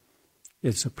Europe,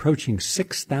 it's approaching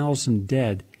 6,000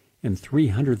 dead and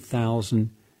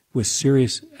 300,000 with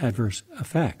serious adverse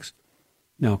effects.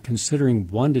 Now, considering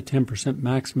 1 to 10%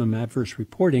 maximum adverse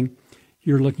reporting,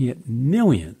 you're looking at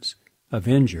millions of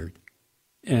injured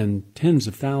and tens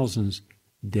of thousands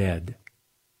dead.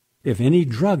 If any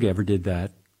drug ever did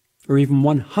that, or even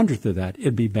 1/100th of that,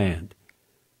 it'd be banned.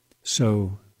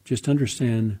 So just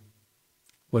understand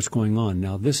what's going on.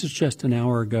 Now, this is just an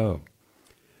hour ago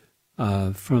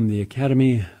from the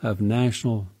Academy of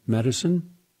National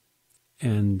Medicine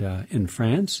and in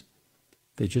France.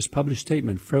 They just published a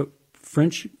statement.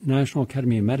 French National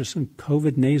Academy of Medicine,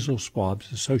 COVID nasal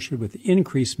swabs associated with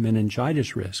increased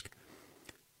meningitis risk.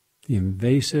 The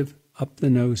invasive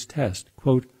up-the-nose test,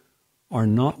 quote, are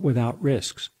not without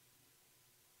risks.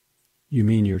 You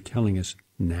mean you're telling us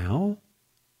now,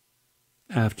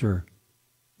 after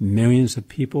millions of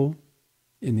people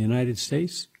in the United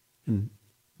States and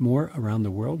more around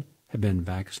the world have been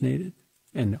vaccinated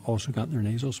and also gotten their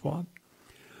nasal swab?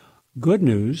 Good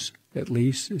news, at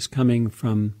least, is coming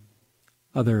from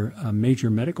other major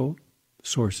medical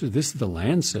sources. This is the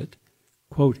Lancet.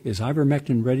 Quote, is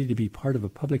ivermectin ready to be part of a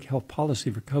public health policy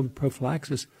for COVID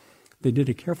prophylaxis? They did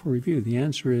a careful review. The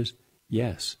answer is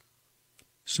yes.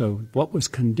 So what was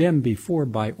condemned before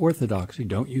by orthodoxy,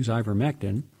 don't use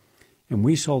ivermectin, and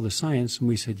we saw the science and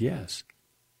we said yes.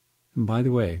 And by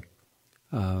the way,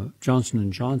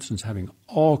 Johnson & Johnson's having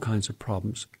all kinds of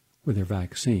problems with their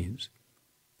vaccines,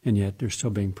 and yet they're still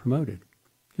being promoted.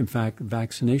 In fact,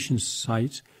 vaccination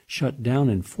sites shut down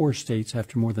in 4 states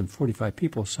after more than 45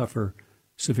 people suffer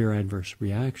severe adverse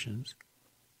reactions.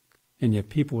 And yet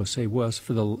people will say, well, it's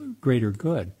for the greater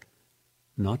good,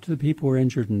 not to the people who are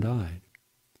injured and died.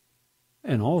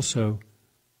 And also,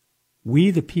 we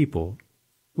the people,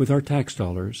 with our tax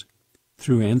dollars,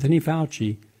 through Anthony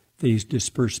Fauci, they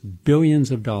disperse billions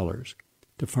of dollars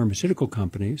to pharmaceutical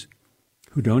companies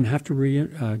who don't have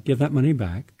to give that money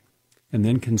back and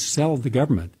then can sell the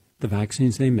government the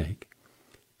vaccines they make.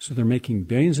 So they're making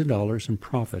billions of dollars in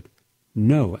profit,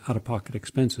 no out-of-pocket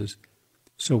expenses.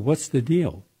 So what's the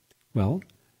deal? Well,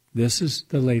 this is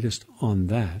the latest on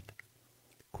that.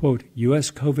 Quote,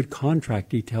 U.S. COVID contract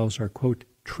details are, quote,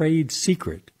 trade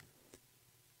secret.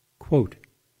 Quote,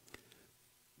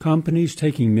 Companies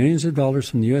taking millions of dollars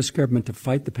from the U.S. government to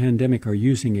fight the pandemic are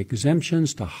using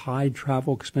exemptions to hide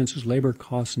travel expenses, labor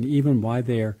costs, and even why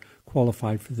they are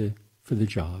qualified for the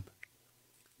job.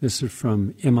 This is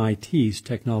from MIT's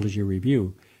Technology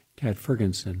Review, Kat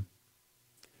Ferguson.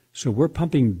 So we're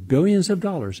pumping billions of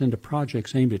dollars into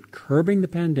projects aimed at curbing the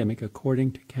pandemic,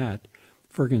 according to Kat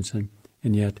Ferguson,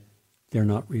 and yet they're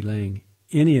not relaying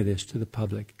any of this to the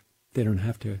public. They don't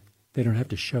have to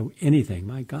show anything.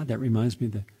 My God, that reminds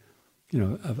me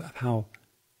of how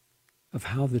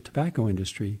the tobacco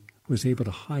industry was able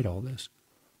to hide all this.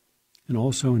 And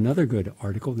also another good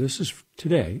article. This is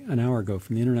today, an hour ago,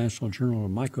 from the International Journal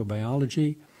of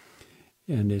Microbiology.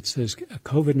 And it says,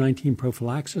 COVID-19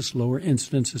 prophylaxis, lower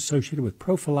incidence associated with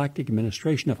prophylactic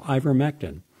administration of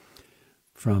ivermectin,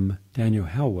 from Daniel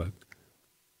Halwick.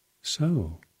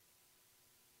 So,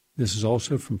 this is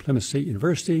also from Plymouth State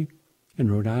University and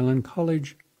Rhode Island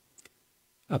College,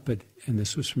 and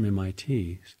this was from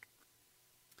MIT.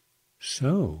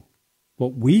 So,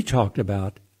 what we talked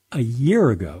about a year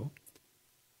ago,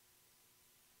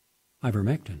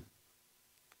 ivermectin,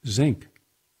 zinc,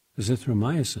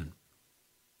 azithromycin,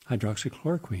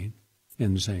 hydroxychloroquine,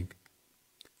 and zinc,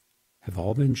 have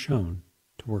all been shown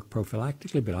to work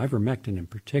prophylactically, but ivermectin in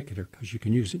particular, because you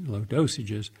can use it in low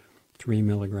dosages, 3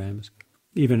 milligrams,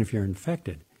 even if you're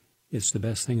infected. It's the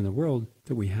best thing in the world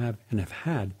that we have and have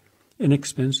had,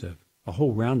 inexpensive. A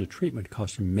whole round of treatment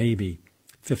costs maybe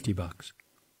 $50.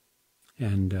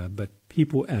 But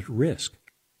people at risk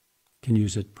can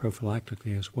use it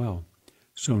prophylactically as well.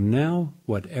 So now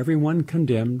what everyone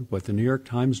condemned, what the New York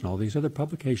Times and all these other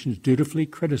publications dutifully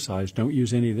criticized, don't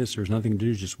use any of this, there's nothing to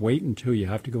do, just wait until you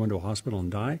have to go into a hospital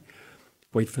and die,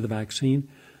 wait for the vaccine.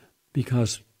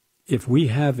 Because if we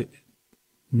have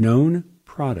known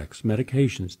products,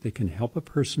 medications that can help a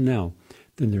person now,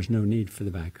 then there's no need for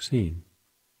the vaccine.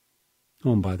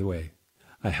 Oh, and by the way,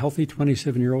 a healthy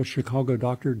 27-year-old Chicago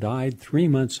doctor died 3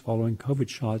 months following COVID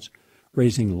shots,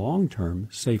 raising long-term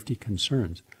safety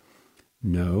concerns.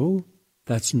 No,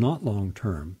 that's not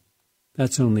long-term.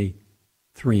 That's only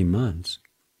 3 months.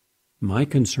 My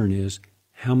concern is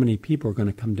how many people are going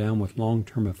to come down with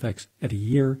long-term effects at a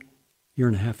year, year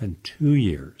and a half, and 2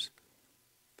 years.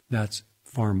 That's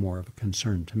far more of a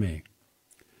concern to me.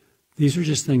 These are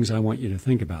just things I want you to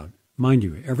think about. Mind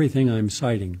you, everything I'm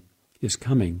citing is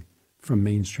coming from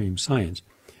mainstream science.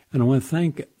 And I want to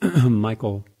thank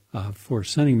Michael for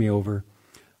sending me over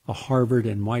a Harvard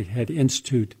and Whitehead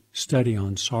Institute study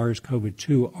on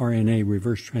SARS-CoV-2 RNA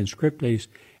reverse transcriptase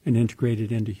and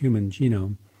integrated into human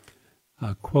genome.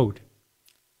 Quote,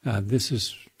 this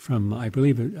is from, I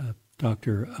believe,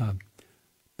 Dr.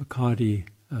 Bhakti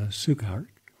Sukkart.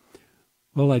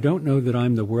 Well, I don't know that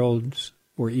I'm the world's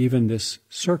or even this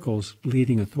circle's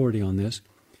leading authority on this.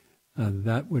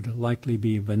 That would likely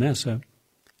be Vanessa.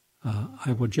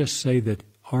 I will just say that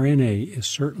RNA is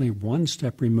certainly one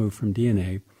step removed from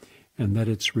DNA, and that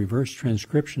its reverse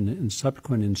transcription and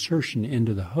subsequent insertion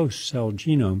into the host cell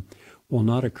genome will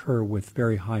not occur with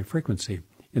very high frequency.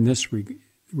 In this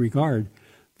regard,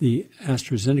 the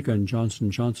AstraZeneca and Johnson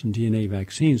 & Johnson DNA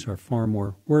vaccines are far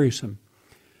more worrisome.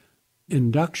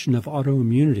 Induction of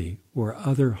autoimmunity or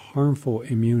other harmful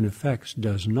immune effects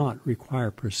does not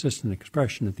require persistent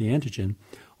expression of the antigen,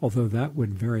 although that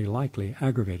would very likely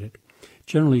aggravate it.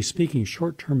 Generally speaking,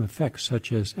 short-term effects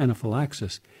such as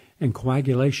anaphylaxis and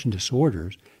coagulation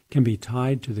disorders can be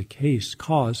tied to the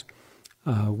cause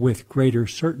with greater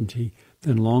certainty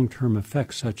than long-term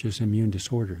effects such as immune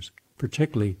disorders,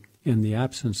 particularly in the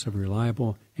absence of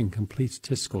reliable and complete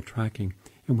statistical tracking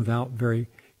and without very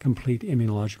complete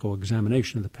immunological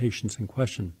examination of the patients in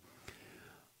question.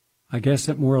 I guess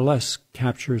that more or less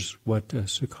captures what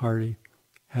Sukkart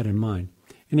had in mind.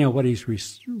 Anyhow, what he's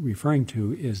referring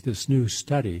to is this new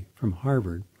study from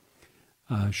Harvard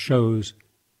shows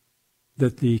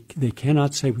that they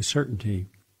cannot say with certainty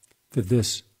that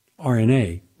this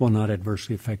RNA will not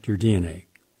adversely affect your DNA.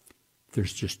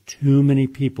 There's just too many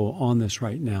people on this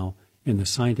right now in the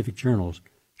scientific journals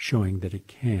showing that it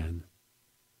can.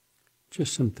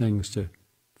 Just some things to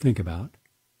think about.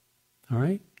 All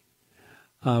right?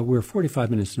 We're 45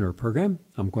 minutes into our program.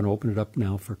 I'm going to open it up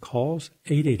now for calls,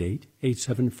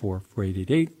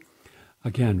 888-874-4888.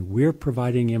 Again, we're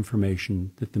providing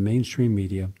information that the mainstream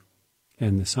media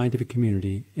and the scientific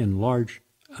community in large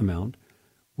amount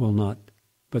will not,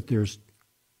 but there's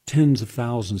tens of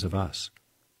thousands of us.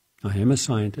 I am a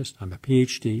scientist. I'm a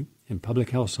PhD in public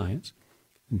health science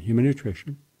and human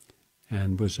nutrition,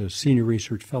 and was a senior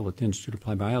research fellow at the Institute of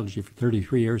Applied Biology for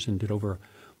 33 years and did over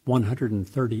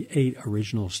 138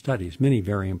 original studies, many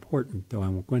very important, though I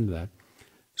won't go into that.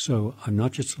 So I'm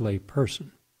not just a lay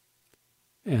person.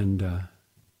 And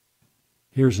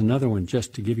here's another one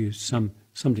just to give you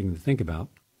something to think about.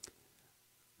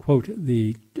 Quote,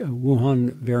 the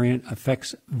Wuhan variant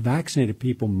affects vaccinated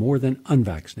people more than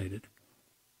unvaccinated.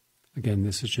 Again,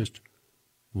 this is just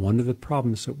one of the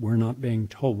problems that we're not being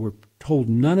told. We're told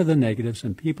none of the negatives,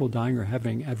 and people dying or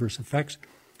having adverse effects,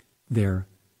 they're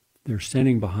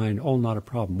standing behind, oh, not a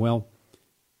problem. Well,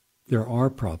 there are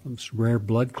problems. Rare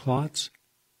blood clots,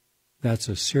 that's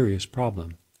a serious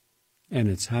problem, and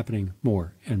it's happening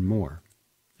more and more.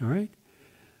 All right?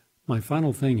 My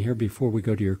final thing here before we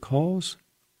go to your calls,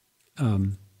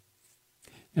 and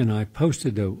I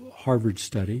posted a Harvard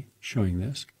study showing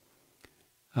this,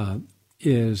 and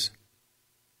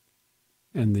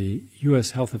the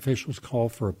U.S. health officials call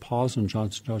for a pause on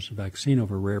Johnson & Johnson vaccine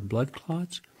over rare blood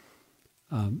clots.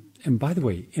 And by the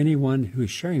way, anyone who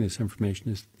is sharing this information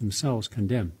is themselves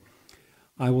condemned.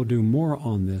 I will do more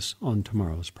on this on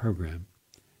tomorrow's program.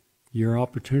 Your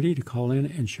opportunity to call in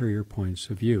and share your points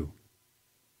of view.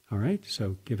 All right,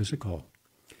 so give us a call.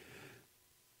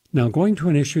 Now, going to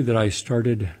an issue that I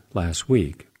started last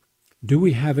week, do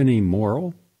we have any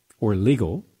moral or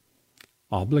legal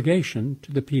obligation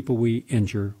to the people we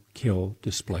injure, kill,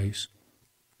 displace?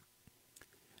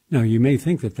 Now, you may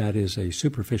think that that is a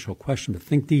superficial question, but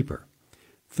think deeper.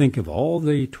 Think of all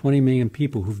the 20 million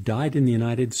people who've died in the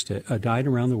United States, died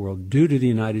around the world due to the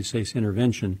United States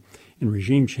intervention in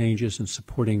regime changes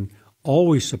and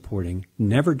always supporting,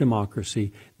 never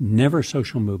democracy, never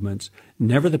social movements,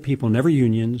 never the people, never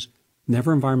unions,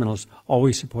 never environmentalists,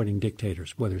 always supporting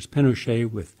dictators, whether it's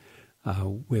Pinochet with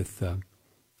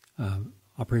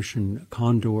Operation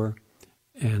Condor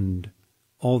and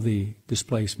all the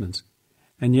displacements.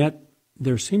 And yet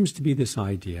there seems to be this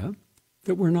idea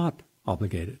that we're not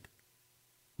obligated.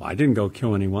 Well, I didn't go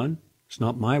kill anyone. It's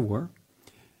not my war.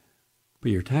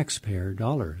 But your taxpayer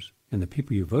dollars and the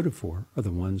people you voted for are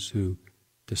the ones who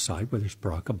decide whether it's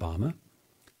Barack Obama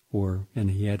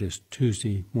and he had his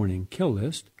Tuesday morning kill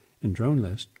list and drone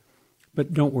list.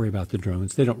 But don't worry about the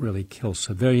drones. They don't really kill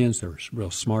civilians. They're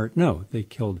real smart. No, they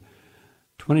killed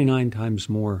 29 times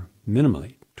more,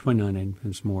 minimally, 29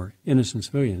 times more innocent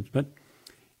civilians. But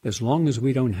as long as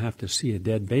we don't have to see a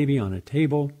dead baby on a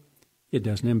table, it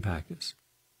doesn't impact us.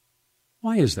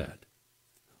 Why is that?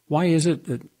 Why is it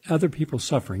that other people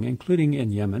suffering, including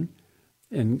in Yemen,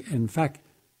 and in fact,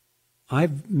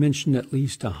 I've mentioned at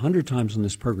least 100 times on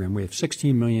this program, we have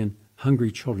 16 million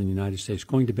hungry children in the United States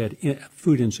going to bed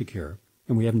food insecure,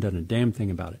 and we haven't done a damn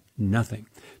thing about it. Nothing.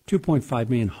 2.5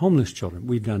 million homeless children.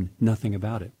 We've done nothing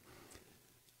about it.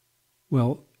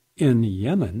 Well, in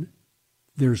Yemen,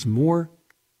 there's more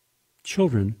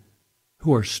children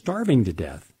who are starving to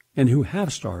death and who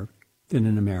have starved than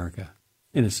in America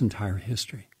in its entire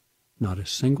history. Not a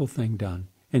single thing done.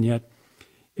 And yet,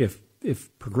 if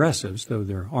progressives, though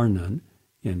there are none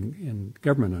in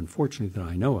government, unfortunately, that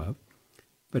I know of,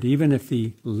 but even if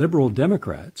the liberal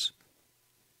Democrats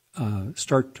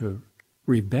start to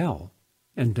rebel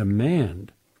and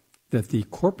demand that the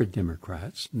corporate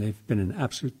Democrats, and they've been in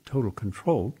absolute total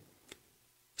control,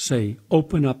 say,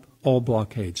 open up all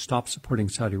blockades, stop supporting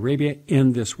Saudi Arabia,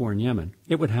 end this war in Yemen,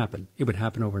 it would happen. It would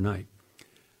happen overnight.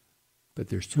 But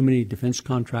there's too many defense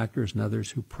contractors and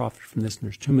others who profit from this, and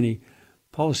there's too many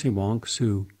policy wonks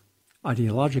who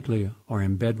ideologically are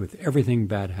in bed with everything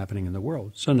bad happening in the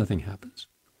world, so nothing happens.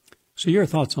 So your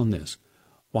thoughts on this.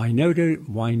 Why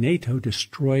NATO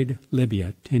destroyed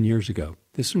Libya 10 years ago.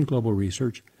 This is from Global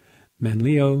Research,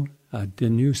 Manlio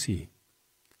Denusi.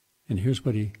 And here's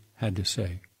what he had to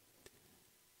say.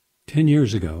 10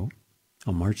 years ago,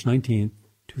 on March 19,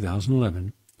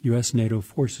 2011, U.S. NATO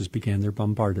forces began their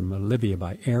bombardment of Libya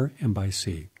by air and by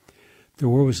sea. The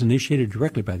war was initiated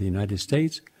directly by the United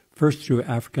States, first through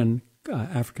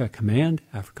Africa Command,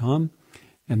 AFRICOM,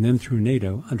 and then through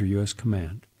NATO under U.S.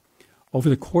 command. Over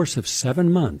the course of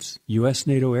 7 months, U.S.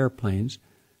 NATO airplanes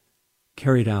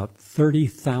carried out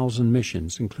 30,000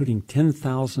 missions, including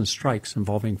 10,000 strikes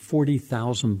involving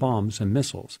 40,000 bombs and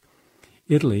missiles.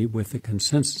 Italy, with the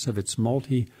consensus of its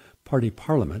multi-party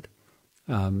parliament,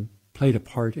 played a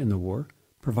part in the war,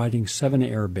 providing 7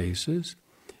 air bases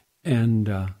and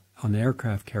on the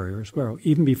aircraft carriers. Well,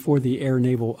 even before the air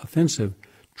naval offensive,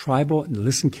 tribal, and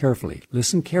listen carefully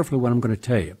what I'm going to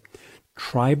tell you,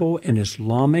 tribal and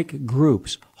Islamic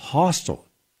groups hostile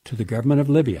to the government of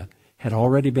Libya had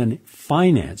already been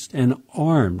financed and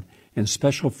armed, and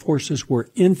special forces were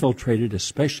infiltrated,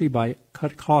 especially by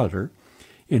Qatar,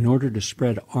 in order to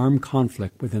spread armed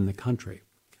conflict within the country.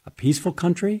 A peaceful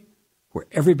country where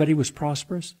everybody was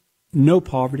prosperous, no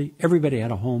poverty, everybody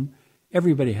had a home,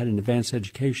 everybody had an advanced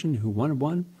education who wanted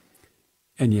one,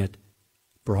 and yet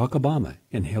Barack Obama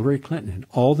and Hillary Clinton and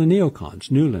all the neocons,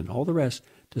 Nuland, all the rest,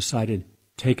 decided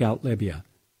take out Libya,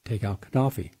 take out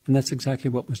Gaddafi. And that's exactly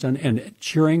what was done. And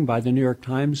cheering by the New York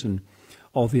Times and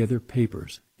all the other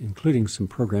papers, including some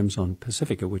programs on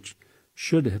Pacifica, which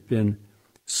should have been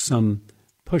some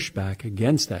pushback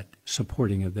against that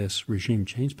supporting of this regime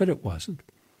change, but it wasn't.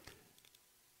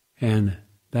 And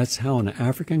that's how an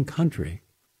African country,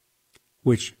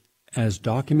 which, as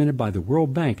documented by the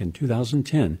World Bank in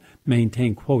 2010,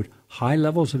 maintained, quote, high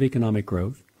levels of economic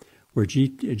growth, where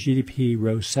GDP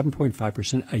rose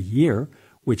 7.5% a year,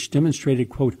 which demonstrated,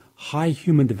 quote, high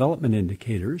human development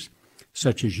indicators,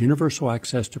 such as universal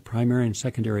access to primary and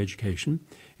secondary education,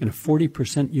 and a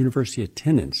 40% university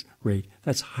attendance rate.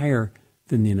 That's higher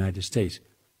than the United States.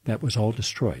 That was all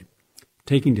destroyed.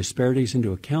 Taking disparities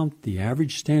into account, the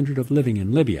average standard of living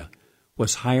in Libya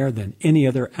was higher than any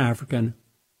other African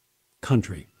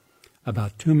country.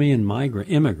 About 2 million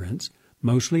immigrants,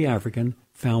 mostly African,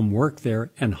 found work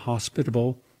there in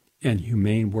hospitable and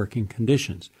humane working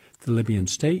conditions. The Libyan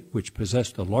state, which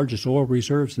possessed the largest oil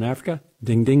reserves in Africa,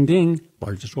 ding, ding, ding,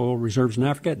 largest oil reserves in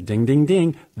Africa, ding, ding,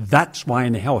 ding. That's why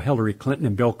in the hell Hillary Clinton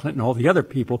and Bill Clinton and all the other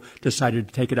people decided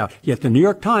to take it out. Yet the New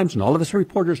York Times and all of its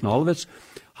reporters and all of its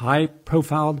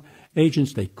high-profile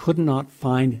agents, they could not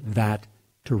find that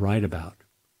to write about.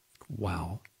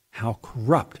 Wow, how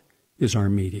corrupt is our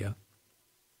media.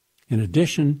 In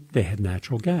addition, they had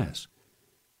natural gas.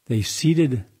 They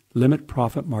ceded limit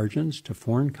profit margins to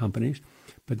foreign companies,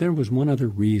 but there was one other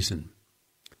reason.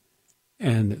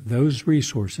 And those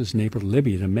resources enabled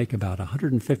Libya to make about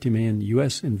 150 million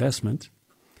U.S. investments.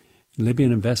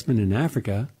 Libyan investment in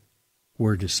Africa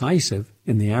were decisive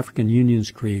in the African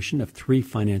Union's creation of 3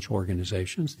 financial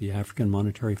organizations: the African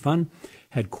Monetary Fund,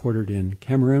 headquartered in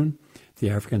Cameroon, the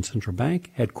African Central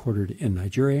Bank, headquartered in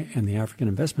Nigeria, and the African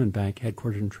Investment Bank,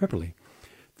 headquartered in Tripoli.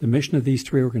 The mission of these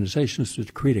 3 organizations was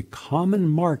to create a common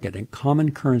market and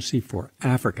common currency for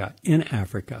Africa, in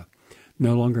Africa,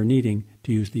 no longer needing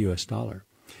to use the U.S. dollar.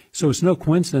 So it's no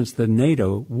coincidence the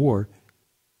NATO war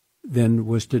then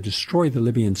was to destroy the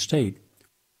Libyan state,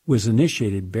 was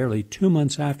initiated barely 2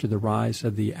 months after the rise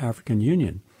of the African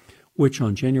Union, which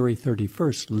on January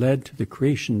 31st led to the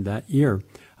creation that year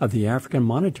of the African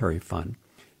Monetary Fund.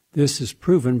 This is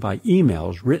proven by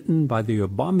emails written by the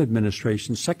Obama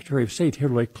administration's Secretary of State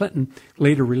Hillary Clinton,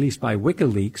 later released by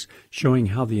WikiLeaks, showing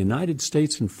how the United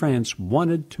States and France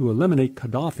wanted to eliminate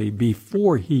Gaddafi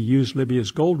before he used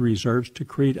Libya's gold reserves to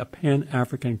create a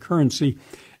pan-African currency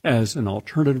as an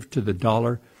alternative to the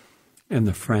dollar and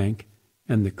the franc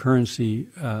and the currency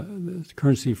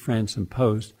France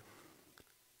imposed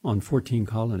on 14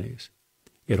 colonies.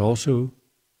 It also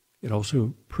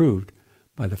proved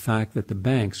by the fact that the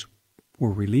banks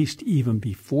were released even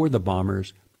before the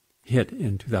bombers hit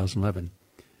in 2011.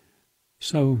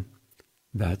 So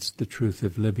that's the truth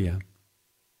of Libya.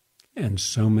 And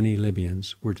so many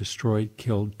Libyans were destroyed,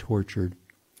 killed, tortured.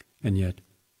 And yet,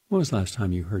 when was the last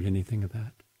time you heard anything of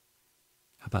that?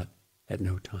 How about at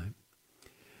no time?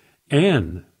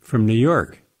 Anne from New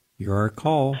York, you're our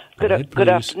call. Good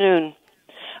afternoon.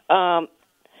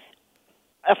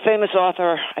 A famous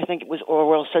author, I think it was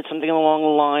Orwell, said something along the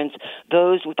lines,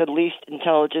 those with the least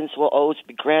intelligence will always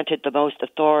be granted the most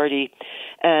authority.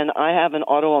 And I have an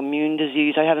autoimmune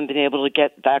disease. I haven't been able to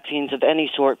get vaccines of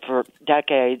any sort for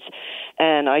decades.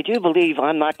 And I do believe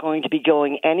I'm not going to be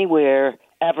going anywhere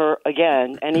ever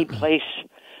again, any place,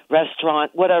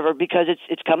 restaurant, whatever, because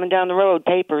it's coming down the road,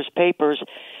 papers.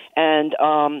 And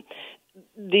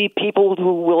the people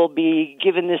who will be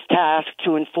given this task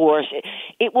to enforce,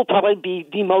 it will probably be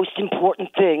the most important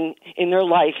thing in their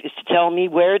life is to tell me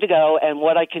where to go and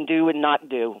what I can do and not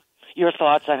do. Your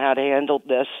thoughts on how to handle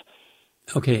this?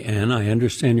 Okay, Anne, I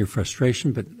understand your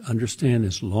frustration, but understand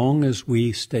as long as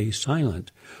we stay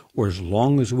silent or as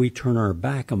long as we turn our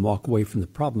back and walk away from the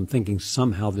problem thinking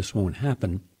somehow this won't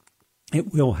happen,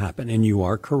 it will happen, and you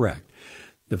are correct.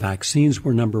 The vaccines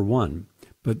were number one,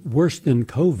 but worse than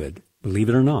COVID, believe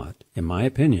it or not, in my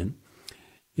opinion,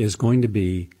 is going to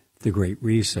be the Great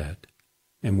Reset.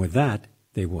 And with that,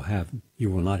 you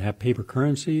will not have paper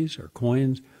currencies or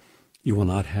coins. You will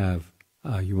not have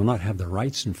the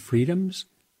rights and freedoms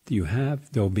that you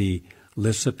have. There'll be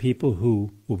lists of people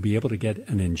who will be able to get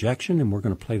an injection, and we're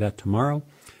going to play that tomorrow,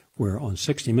 where on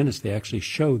 60 Minutes they actually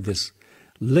showed this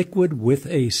liquid with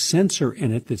a sensor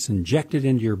in it that's injected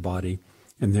into your body,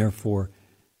 and therefore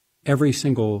every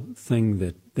single thing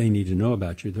that they need to know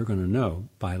about you, they're going to know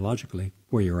biologically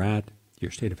where you're at,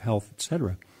 your state of health,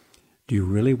 etc. Do you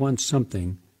really want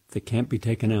something that can't be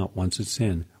taken out once it's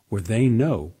in, where they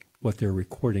know what they're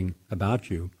recording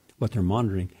about you, what they're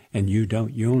monitoring, and you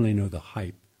don't? You only know the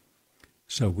hype.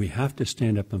 So we have to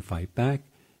stand up and fight back.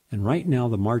 And right now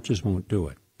the marches won't do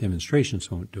it. Demonstrations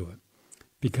won't do it.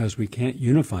 Because we can't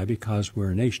unify, because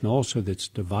we're a nation also that's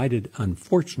divided,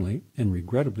 unfortunately and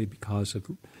regrettably, because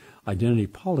of identity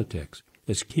politics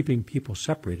that's keeping people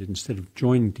separated instead of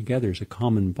joining together as a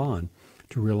common bond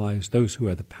to realize those who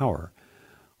have the power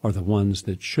are the ones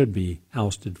that should be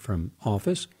ousted from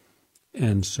office.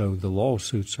 And so the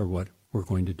lawsuits are what we're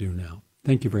going to do now.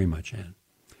 Thank you very much, Ann.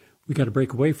 We got to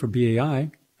break away for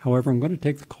BAI. However, I'm going to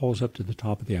take the calls up to the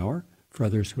top of the hour for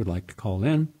others who would like to call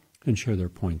in and share their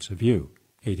points of view.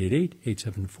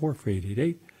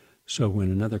 888-874-4888. So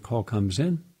when another call comes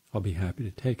in, I'll be happy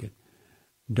to take it.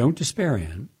 Don't despair,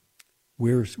 Ann.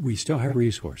 We still have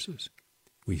resources.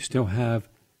 We still have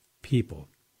people.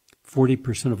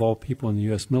 40% of all people in the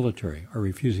U.S. military are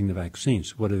refusing the vaccine.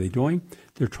 So what are they doing?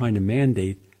 They're trying to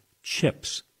mandate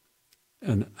chips,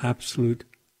 an absolute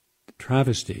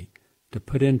travesty, to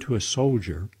put into a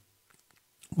soldier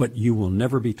what you will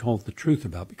never be told the truth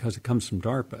about because it comes from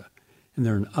DARPA. And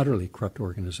they're an utterly corrupt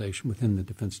organization within the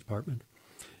Defense Department.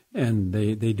 And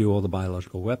they do all the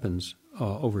biological weapons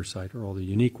oversight, or all the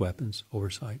unique weapons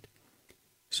oversight.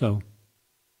 So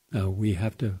we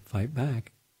have to fight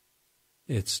back.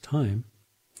 It's time.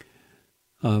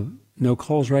 No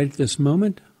calls right at this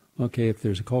moment. Okay, if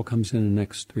there's a call comes in the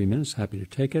next 3 minutes, happy to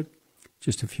take it.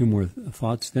 Just a few more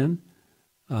thoughts then.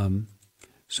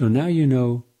 So now you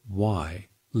know why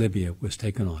Libya was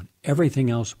taken on. Everything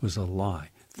else was a lie.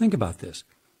 Think about this.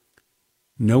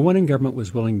 No one in government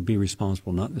was willing to be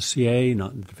responsible, not in the CIA,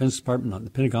 not in the Defense Department, not in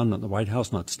the Pentagon, not in the White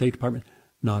House, not the State Department,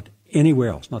 not anywhere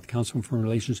else, not the Council on Foreign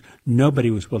Relations.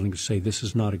 Nobody was willing to say this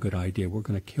is not a good idea. We're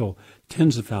going to kill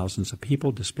tens of thousands of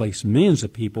people, displace millions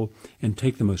of people, and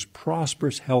take the most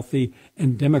prosperous, healthy,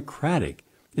 and democratic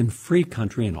and free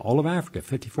country in all of Africa,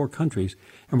 54 countries,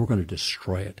 and we're going to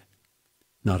destroy it.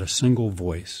 Not a single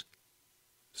voice.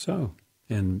 So,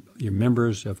 and your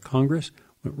members of Congress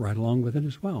went right along with it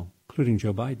as well, including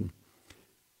Joe Biden.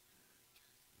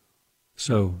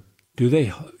 So,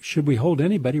 should we hold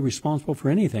anybody responsible for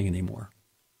anything anymore?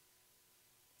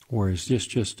 Or is this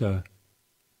just the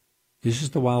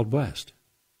Wild West?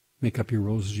 Make up your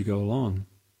rules as you go along.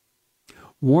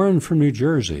 Warren from New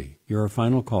Jersey, you're our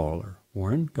final caller.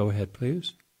 Warren, go ahead,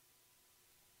 please.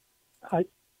 Hi,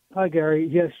 Gary.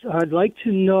 Yes, I'd like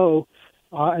to know,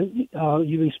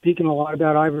 you've been speaking a lot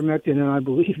about ivermectin, and I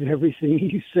believe everything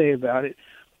you say about it.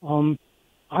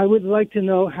 I would like to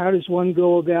know, how does one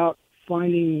go about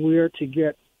finding where to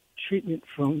get treatment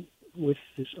with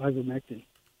this ivermectin?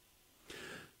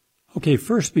 Okay,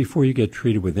 first, before you get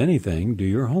treated with anything, do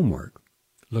your homework.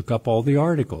 Look up all the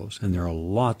articles, and there are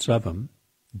lots of them,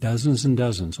 dozens and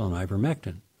dozens on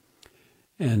ivermectin.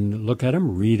 And look at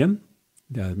them, read them.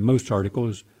 Most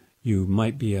articles, you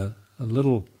might be a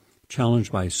little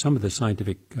challenged by some of the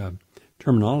scientific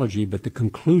terminology, but the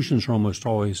conclusions are almost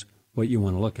always what you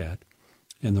want to look at,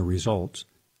 and the results.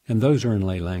 And those are in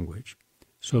lay language.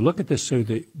 So look at this so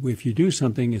that if you do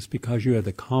something, it's because you have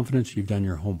the confidence you've done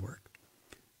your homework.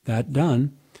 That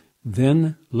done,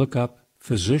 then look up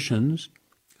physicians,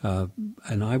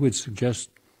 and I would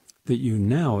suggest that you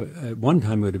now, at one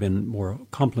time it would have been more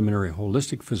complementary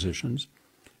holistic physicians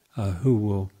who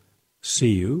will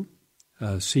see you,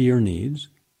 see your needs,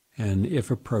 and if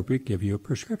appropriate, give you a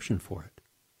prescription for it.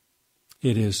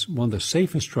 It is one of the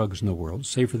safest drugs in the world,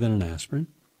 safer than an aspirin,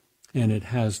 and it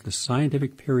has the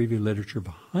scientific peer-reviewed literature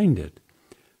behind it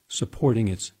supporting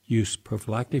its use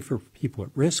prophylactic for people at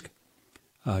risk.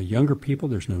 Younger people,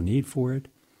 there's no need for it.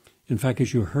 In fact,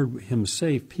 as you heard him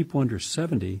say, people under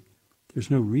 70, there's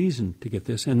no reason to get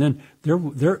this. And then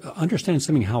they're understand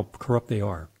something how corrupt they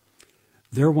are.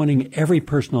 They're wanting every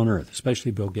person on earth,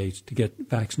 especially Bill Gates, to get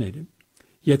vaccinated.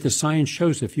 Yet the science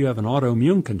shows if you have an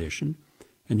autoimmune condition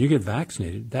and you get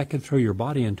vaccinated, that could throw your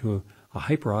body into a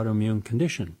hyperautoimmune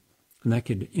condition, and that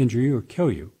could injure you or kill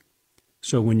you.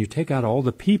 So when you take out all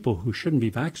the people who shouldn't be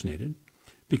vaccinated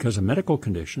because of medical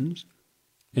conditions,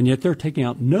 and yet they're taking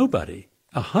out nobody,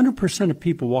 100% of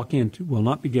people walking in will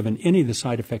not be given any of the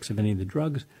side effects of any of the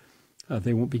drugs.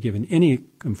 They won't be given any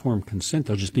informed consent.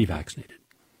 They'll just be vaccinated.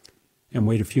 And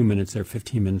wait a few minutes there,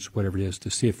 15 minutes, whatever it is, to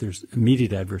see if there's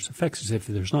immediate adverse effects. If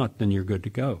there's not, then you're good to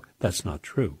go. That's not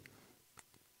true.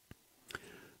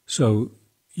 So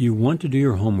you want to do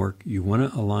your homework. You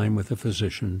want to align with a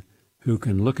physician who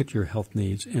can look at your health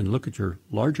needs and look at your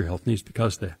larger health needs,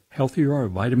 because the healthier you are,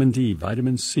 vitamin D,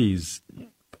 vitamin C's,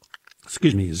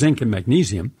 zinc and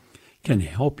magnesium can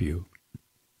help you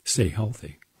stay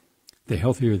healthy. The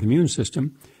healthier the immune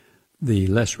system, the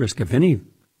less risk of any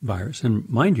virus. And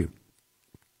mind you,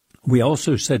 we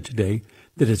also said today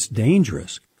that it's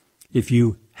dangerous If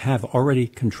you have already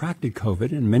contracted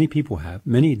COVID, and many people have,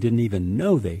 many didn't even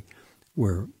know they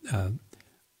had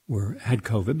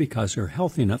COVID because they're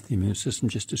healthy enough, the immune system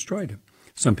just destroyed them.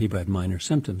 Some people had minor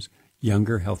symptoms.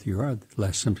 Younger, healthier you are, the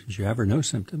less symptoms you have or no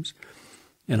symptoms.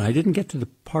 And I didn't get to the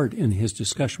part in his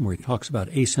discussion where he talks about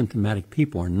asymptomatic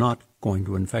people are not going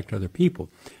to infect other people.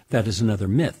 That is another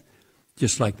myth.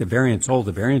 Just like the variants,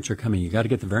 the variants are coming. You got to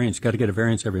get the variants. You got to get a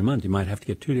variance every month. You might have to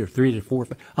get 2 to 3 to 4,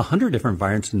 100 different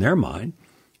variants in their mind.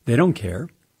 They don't care.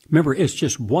 Remember, it's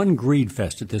just one greed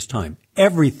fest at this time.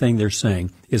 Everything they're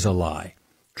saying is a lie.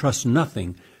 Trust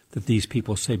nothing that these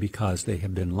people say because they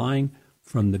have been lying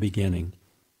from the beginning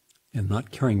and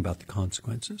not caring about the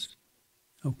consequences.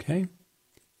 Okay?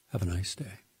 Have a nice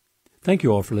day. Thank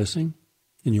you all for listening,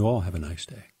 and you all have a nice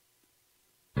day.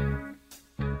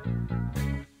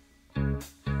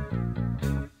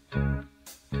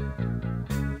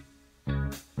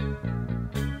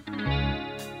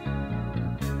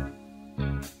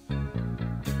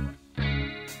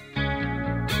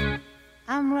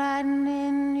 I'm riding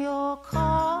in your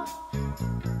car.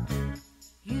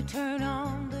 You turn on